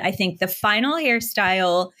harsh, but I think the final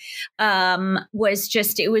hairstyle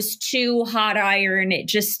it was too hot iron. It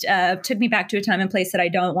just took me back to a time and place that I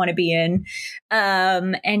don't want to be in.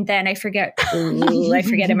 And then I forget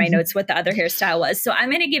in my notes what the other hairstyle was. So I'm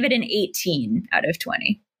going to give it an 18 out of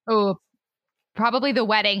 20. Oh, probably the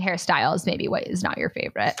wedding hairstyle is maybe what is not your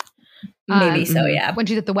favorite. Maybe so, yeah. When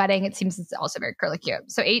she's at the wedding, it seems it's also very curly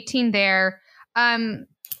cute. So 18 there.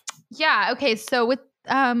 Okay. So with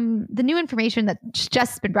the new information that's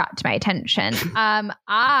just been brought to my attention,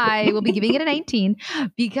 I will be giving it a 19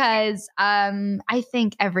 because I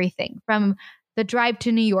think everything from the drive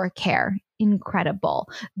to New York hair, incredible.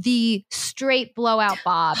 The straight blowout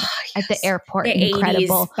bob at the airport, the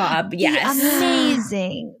incredible. 80s bob, yes.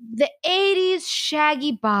 Amazing. The 80s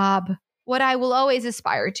shaggy bob. What I will always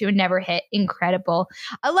aspire to and never hit. Incredible.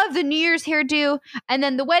 I love the New Year's hairdo. And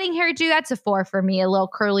then the wedding hairdo, that's a 4 for me. A little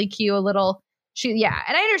curly Q, a little And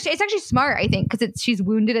I understand. It's actually smart, I think, because she's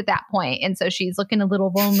wounded at that point, and so she's looking a little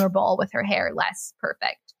vulnerable with her hair less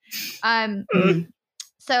perfect.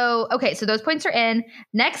 So those points are in.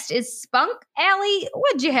 Next is Spunk. Allie,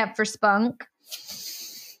 what'd you have for Spunk?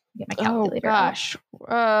 Get my calculator. Oh gosh.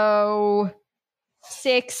 Oh,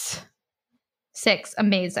 6. 6.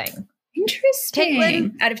 Amazing. Interesting.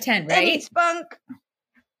 Caitlin, out of 10, Any right? Spunk.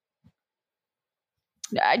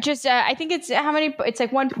 I think it's how many? It's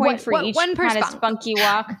like 1 point for each one per kind of spunk. spunky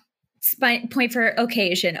walk. Point for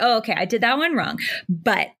occasion. Oh, okay. I did that one wrong.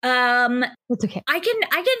 But That's okay. I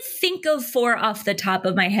can think of 4 off the top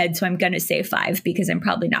of my head, so I'm gonna say 5 because I'm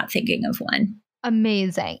probably not thinking of one.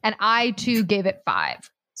 Amazing. And I too gave it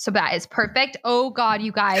 5. So that is perfect. Oh God,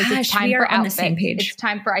 you guys, Gosh, it's time we are for on the outfits. same page. It's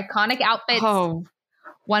time for iconic outfits. Oh,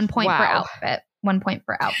 1 point per wow. outfit. 1 point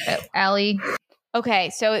per outfit. Allie. okay.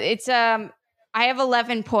 So it's I have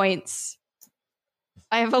 11 points.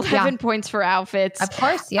 I have 11 points for outfits. Of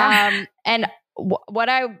course, yeah. And what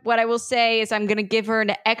I will say is I'm going to give her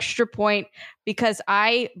an extra point because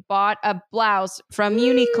I bought a blouse from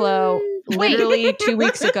Uniqlo literally 2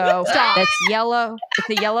 weeks ago. Stop. That's yellow.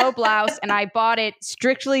 It's a yellow blouse, and I bought it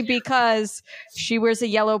strictly because she wears a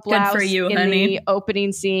yellow blouse for you, in honey. the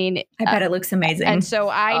opening scene. I bet it looks amazing. And so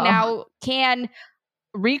I now can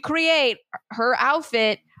recreate her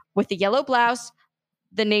outfit with the yellow blouse,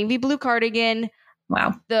 the navy blue cardigan,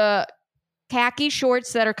 wow. the khaki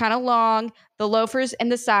shorts that are kind of long, the loafers,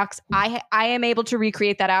 and the socks. I am able to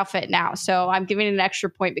recreate that outfit now. So I'm giving it an extra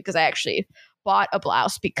point because I actually bought a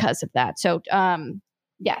blouse because of that. So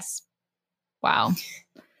yes. Wow.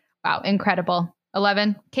 Incredible.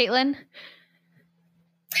 11. Caitlin.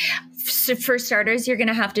 So for starters, you're going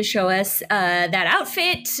to have to show us that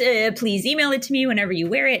outfit. Please email it to me whenever you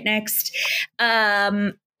wear it next.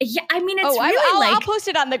 Yeah, I mean, it's really I'll post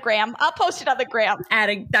it on the gram.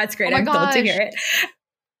 That's great. Oh my I'm thrilled to gosh. hear it.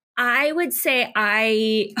 I would say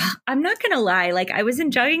I'm not going to lie. Like, I was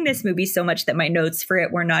enjoying this movie so much that my notes for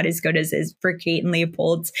it were not as good as is for Kate and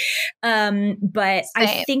Leopold's. But I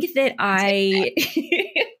Same. think that I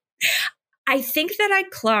think that I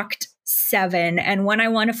clocked 7. And one I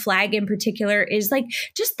want to flag in particular is like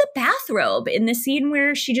just the bathrobe in the scene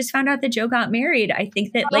where she just found out that Joe got married. I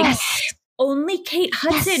think that like only Kate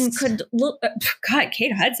Hudson could look. God,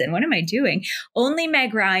 Kate Hudson, what am I doing? Only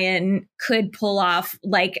Meg Ryan could pull off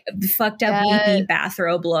like fucked up weepy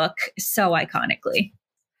bathrobe look so iconically.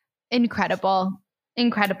 Incredible.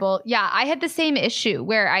 Yeah, I had the same issue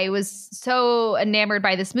where I was so enamored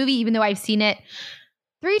by this movie, even though I've seen it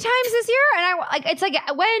 3 times this year. And it's like,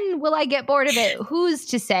 when will I get bored of it? Who's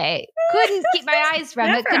to say? Couldn't keep my eyes from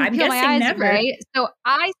it. Couldn't peel my eyes never. away. So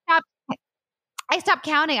I stopped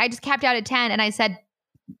counting. I just capped out at 10 and I said,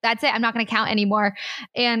 that's it. I'm not going to count anymore.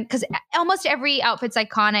 And because almost every outfit's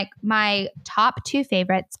iconic, my top 2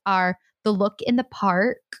 favorites are the look in the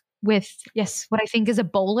park with what I think is a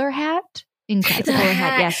bowler hat. Incredible. Bowler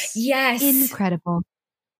hat, Yes. Incredible.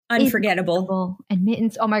 Unforgettable. And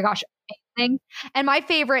mittens. Oh my gosh. Amazing. And my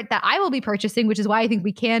favorite that I will be purchasing, which is why I think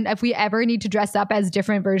we can, if we ever need to dress up as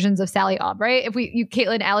different versions of Sally Albright,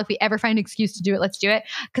 Caitlin, Al, if we ever find an excuse to do it, let's do it.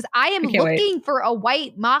 Because I am looking for a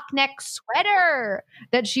white mock neck sweater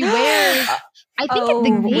that she wears. I think at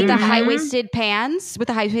the with the high-waisted pants, with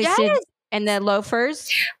the high-waisted and the loafers.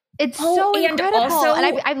 It's so and incredible. also-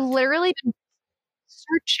 And I've literally been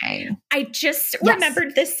searching. I just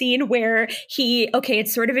remembered the scene where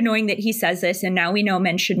it's sort of annoying that he says this and now we know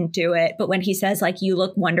men shouldn't do it. But when he says like, you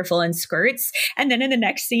look wonderful in skirts. And then in the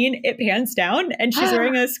next scene, it pans down and she's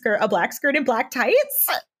wearing a black skirt and black tights.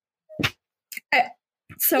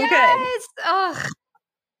 So good. Ugh.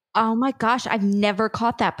 Oh my gosh, I've never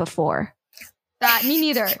caught that before. Me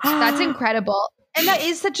neither. That's incredible. And that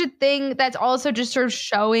is such a thing that's also just sort of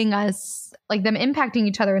showing us like them impacting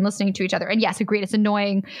each other and listening to each other. And yes, agreed. It's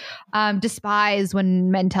annoying. Despise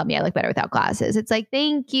when men tell me I look better without glasses. It's like,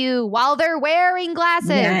 thank you. While they're wearing glasses.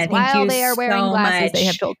 Yeah, while they are wearing glasses, they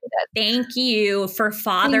have told me that. Thank you for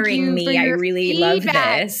fathering me. I really love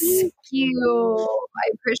this. Thank you. I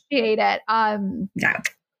appreciate it. Yeah.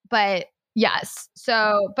 But yes.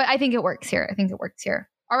 But I think it works here.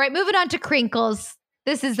 All right, moving on to Crinkles.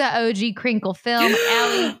 This is the OG Crinkle film.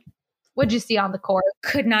 Allie, what'd you see on the court?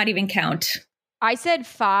 Could not even count. I said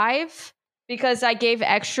 5 because I gave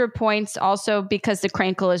extra points also because the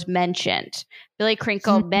Crinkle is mentioned. Billy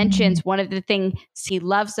Crinkle mentions one of the things he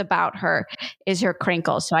loves about her is her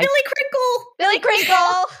crinkle. So Billy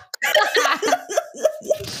Crinkle.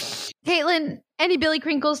 Caitlin, any Billy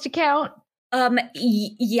Crinkles to count?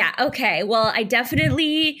 Yeah. Okay. Well, I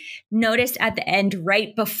definitely noticed at the end,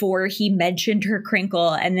 right before he mentioned her crinkle,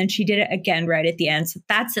 and then she did it again right at the end. So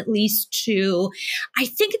that's at least 2. I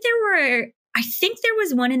think there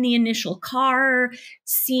was one in the initial car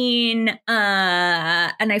scene,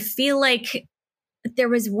 and I feel like there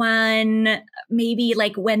was one maybe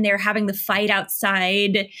like when they're having the fight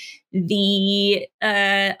outside the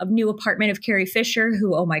new apartment of Carrie Fisher,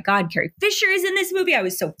 who, oh my God, Carrie Fisher is in this movie. I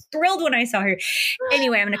was so thrilled when I saw her.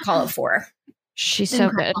 Anyway, I'm going to call it 4. She's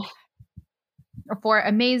so good. 4,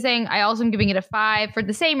 amazing. I also am giving it a 5 for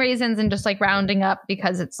the same reasons and just like rounding up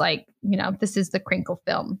because it's like, you know, this is the crinkle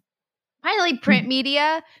film. Finally, print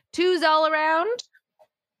media, 2s all around.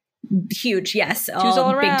 Huge. Yes. 2s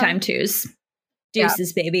all around. Big time 2s.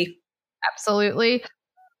 Deuces, baby. Absolutely.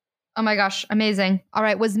 Oh my gosh, amazing. All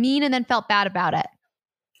right, was mean and then felt bad about it.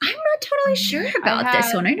 I'm not totally sure about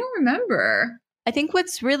this one. I don't remember. I think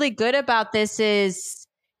what's really good about this is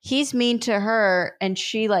he's mean to her and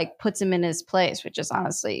she like puts him in his place, which is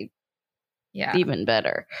honestly even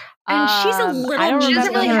better. And she's a little, I don't she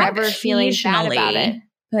doesn't remember really her have ever feeling bad about it.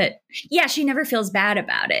 But yeah, she never feels bad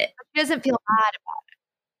about it. She doesn't feel bad about it.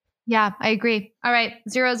 Yeah, I agree. All right,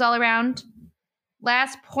 0s all around.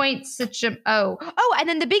 Last point, and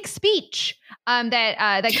then the big speech that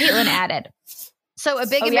Caitlin added. So a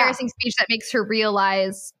big embarrassing speech that makes her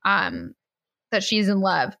realize that she's in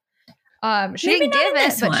love. She didn't give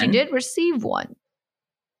it, but she did receive one.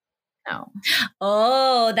 No.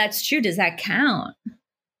 Oh, that's true. Does that count?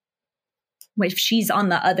 If she's on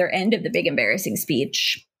the other end of the big embarrassing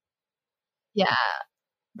speech. Yeah.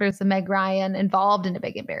 There's a Meg Ryan involved in a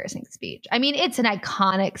big embarrassing speech. I mean, it's an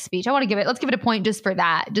iconic speech. let's give it a point just for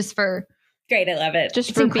that. Great, I love it.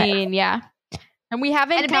 Just for being, And we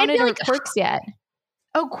haven't counted her quirks yet.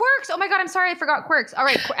 Oh, quirks. Oh my God, I'm sorry, I forgot quirks. All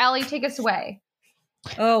right, Allie, take us away.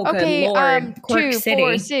 Oh, okay, good Lord. 2,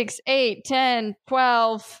 4, 6, 8, 10,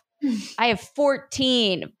 12. I have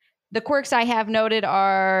 14. The quirks I have noted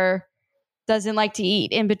are doesn't like to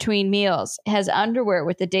eat in between meals, has underwear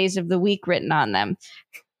with the days of the week written on them,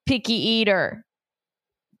 picky eater,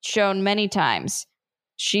 shown many times.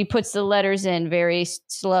 She puts the letters in very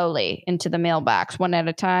slowly into the mailbox, one at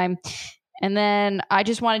a time. And then I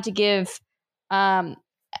just wanted to give, and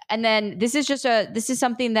then this is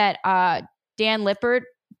something that Dan Lippert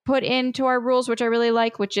put into our rules, which I really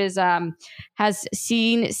like, which is has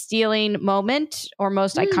scene stealing moment or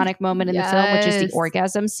most iconic moment in the film, which is the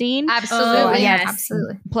orgasm scene. Absolutely. So yes.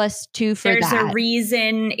 Absolutely. +2 for There's that. a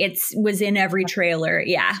reason it was in every trailer.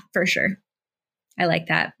 Yeah, for sure. I like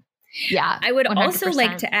that. Yeah. I would 100%. also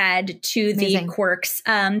like to add to the quirks.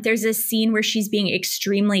 There's a scene where she's being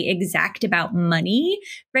extremely exact about money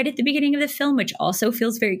right at the beginning of the film, which also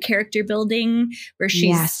feels very character building, where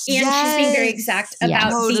she's being very exact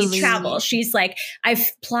about the travel. She's like, I've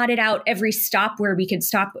plotted out every stop where we could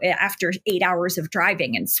stop after 8 hours of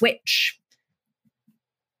driving and switch.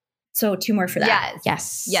 So 2 more for that.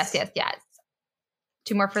 Yes.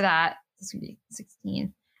 2 more for that. This would be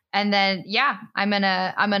 16. And then, I'm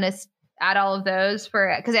gonna add all of those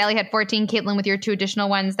because Allie had 14. Caitlin, with your 2 additional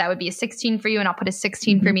ones, that would be a 16 for you, and I'll put a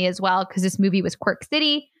 16 for me as well because this movie was Quirk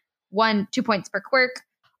City. 2 points per quirk.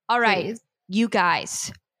 All right, you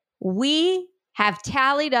guys, we have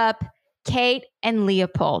tallied up Kate and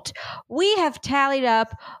Leopold. We have tallied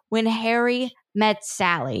up when Harry met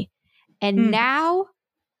Sally, and now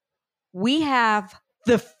we have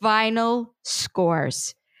the final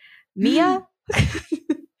scores. Mia.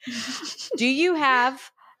 Do you have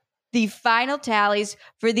the final tallies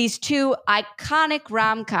for these 2 iconic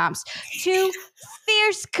rom-coms? 2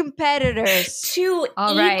 fierce competitors. 2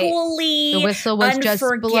 equally the whistle was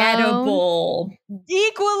unforgettable.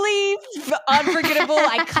 Equally unforgettable,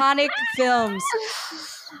 iconic films.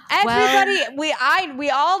 Everybody, we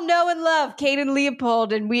all know and love Kate and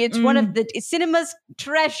Leopold, and it's one of the cinema's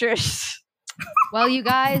treasures. Well, you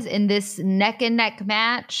guys, in this neck and neck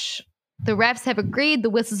match, the refs have agreed,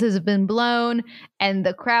 the whistles have been blown, and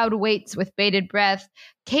the crowd waits with bated breath.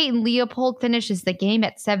 Kate and Leopold finishes the game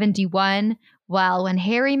at 71, while When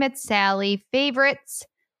Harry Met Sally, favorites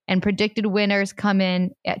and predicted winners come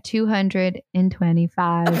in at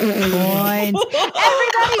 225 points. Everybody's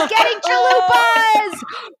getting chalupas!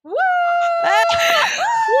 Woo!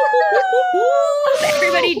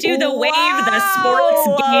 Everybody do the wave. The sports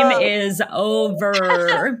game is over.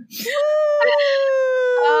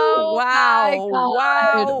 Oh, wow.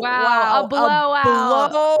 A blowout.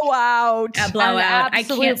 A blowout. I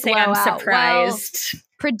can't say I'm surprised.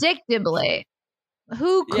 Well, predictably.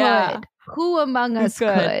 Who could? Who among us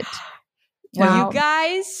could? Wow. You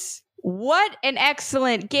guys, What an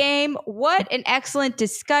excellent game. What an excellent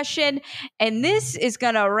discussion. And this is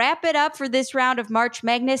going to wrap it up for this round of March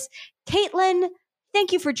Madness. Caitlin,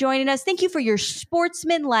 thank you for joining us. Thank you for your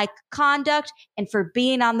sportsman-like conduct and for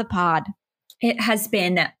being on the pod. It has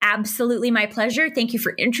been absolutely my pleasure. Thank you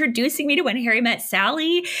for introducing me to When Harry Met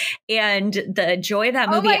Sally and the joy of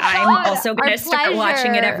that movie. I'm also going to start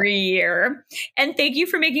watching it every year. And thank you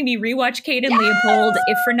for making me rewatch Kate and Leopold,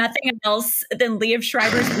 if for nothing else than Liev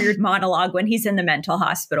Schreiber's weird monologue when he's in the mental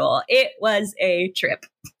hospital. It was a trip.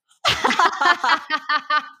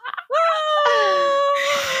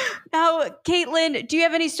 Now, Caitlin, do you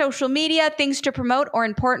have any social media, things to promote, or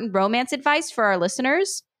important romance advice for our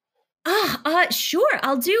listeners? Sure.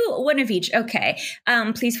 I'll do one of each. Okay.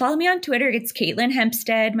 Please follow me on Twitter. It's Caitlin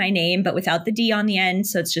Hempstead, my name, but without the D on the end.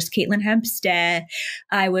 So it's just Caitlin Hempstead.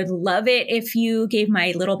 I would love it if you gave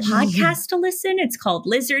my little podcast a listen. It's called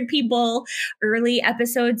Lizard People. Early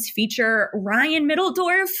episodes feature Ryan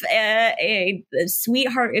Middledorf, a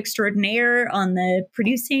sweetheart extraordinaire on the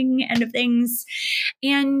producing end of things.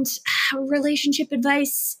 And relationship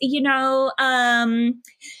advice,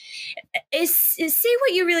 say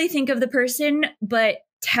what you really think of the person, but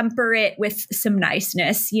temper it with some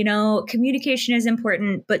niceness. Communication is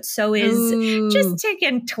important, but so is just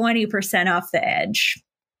taking 20% off the edge.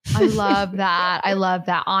 I love that. I love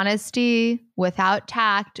that. Honesty without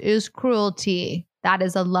tact is cruelty. That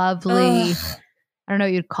is a lovely, I don't know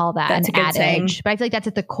what you'd call that, an adage, but I feel like that's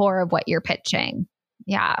at the core of what you're pitching.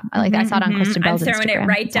 Yeah, I like that. I saw it on Kristen Bell's I'm throwing Instagram. it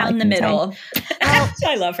right down the middle.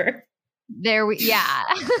 I love her. I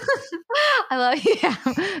love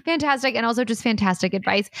fantastic, and also just fantastic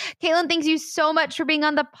advice. Caitlin, thanks you so much for being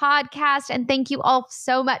on the podcast, and thank you all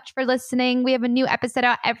so much for listening. We have a new episode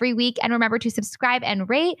out every week, and remember to subscribe and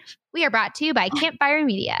rate. We are brought to you by Campfire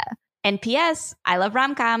Media. And P.S. I love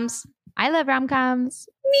rom-coms. I love rom-coms.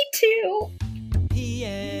 Me too.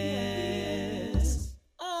 P.S.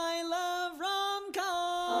 I love rom-coms.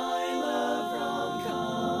 I love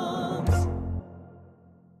rom-coms.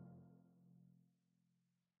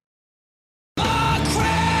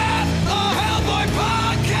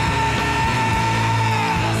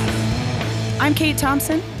 I'm Kate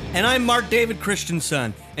Thompson. And I'm Mark David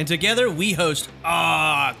Christensen. And together we host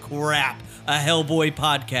Crap, a Hellboy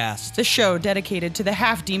podcast. The show dedicated to the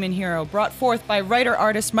half-demon hero brought forth by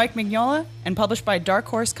writer-artist Mike Mignola and published by Dark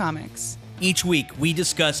Horse Comics. Each week we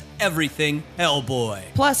discuss everything Hellboy.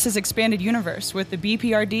 Plus his expanded universe with the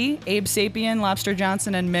BPRD, Abe Sapien, Lobster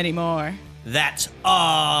Johnson, and many more. That's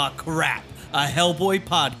Crap, a Hellboy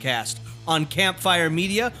podcast on Campfire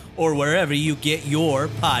Media or wherever you get your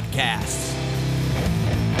podcasts.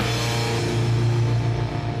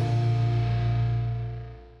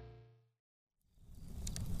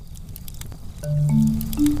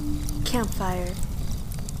 Campfire.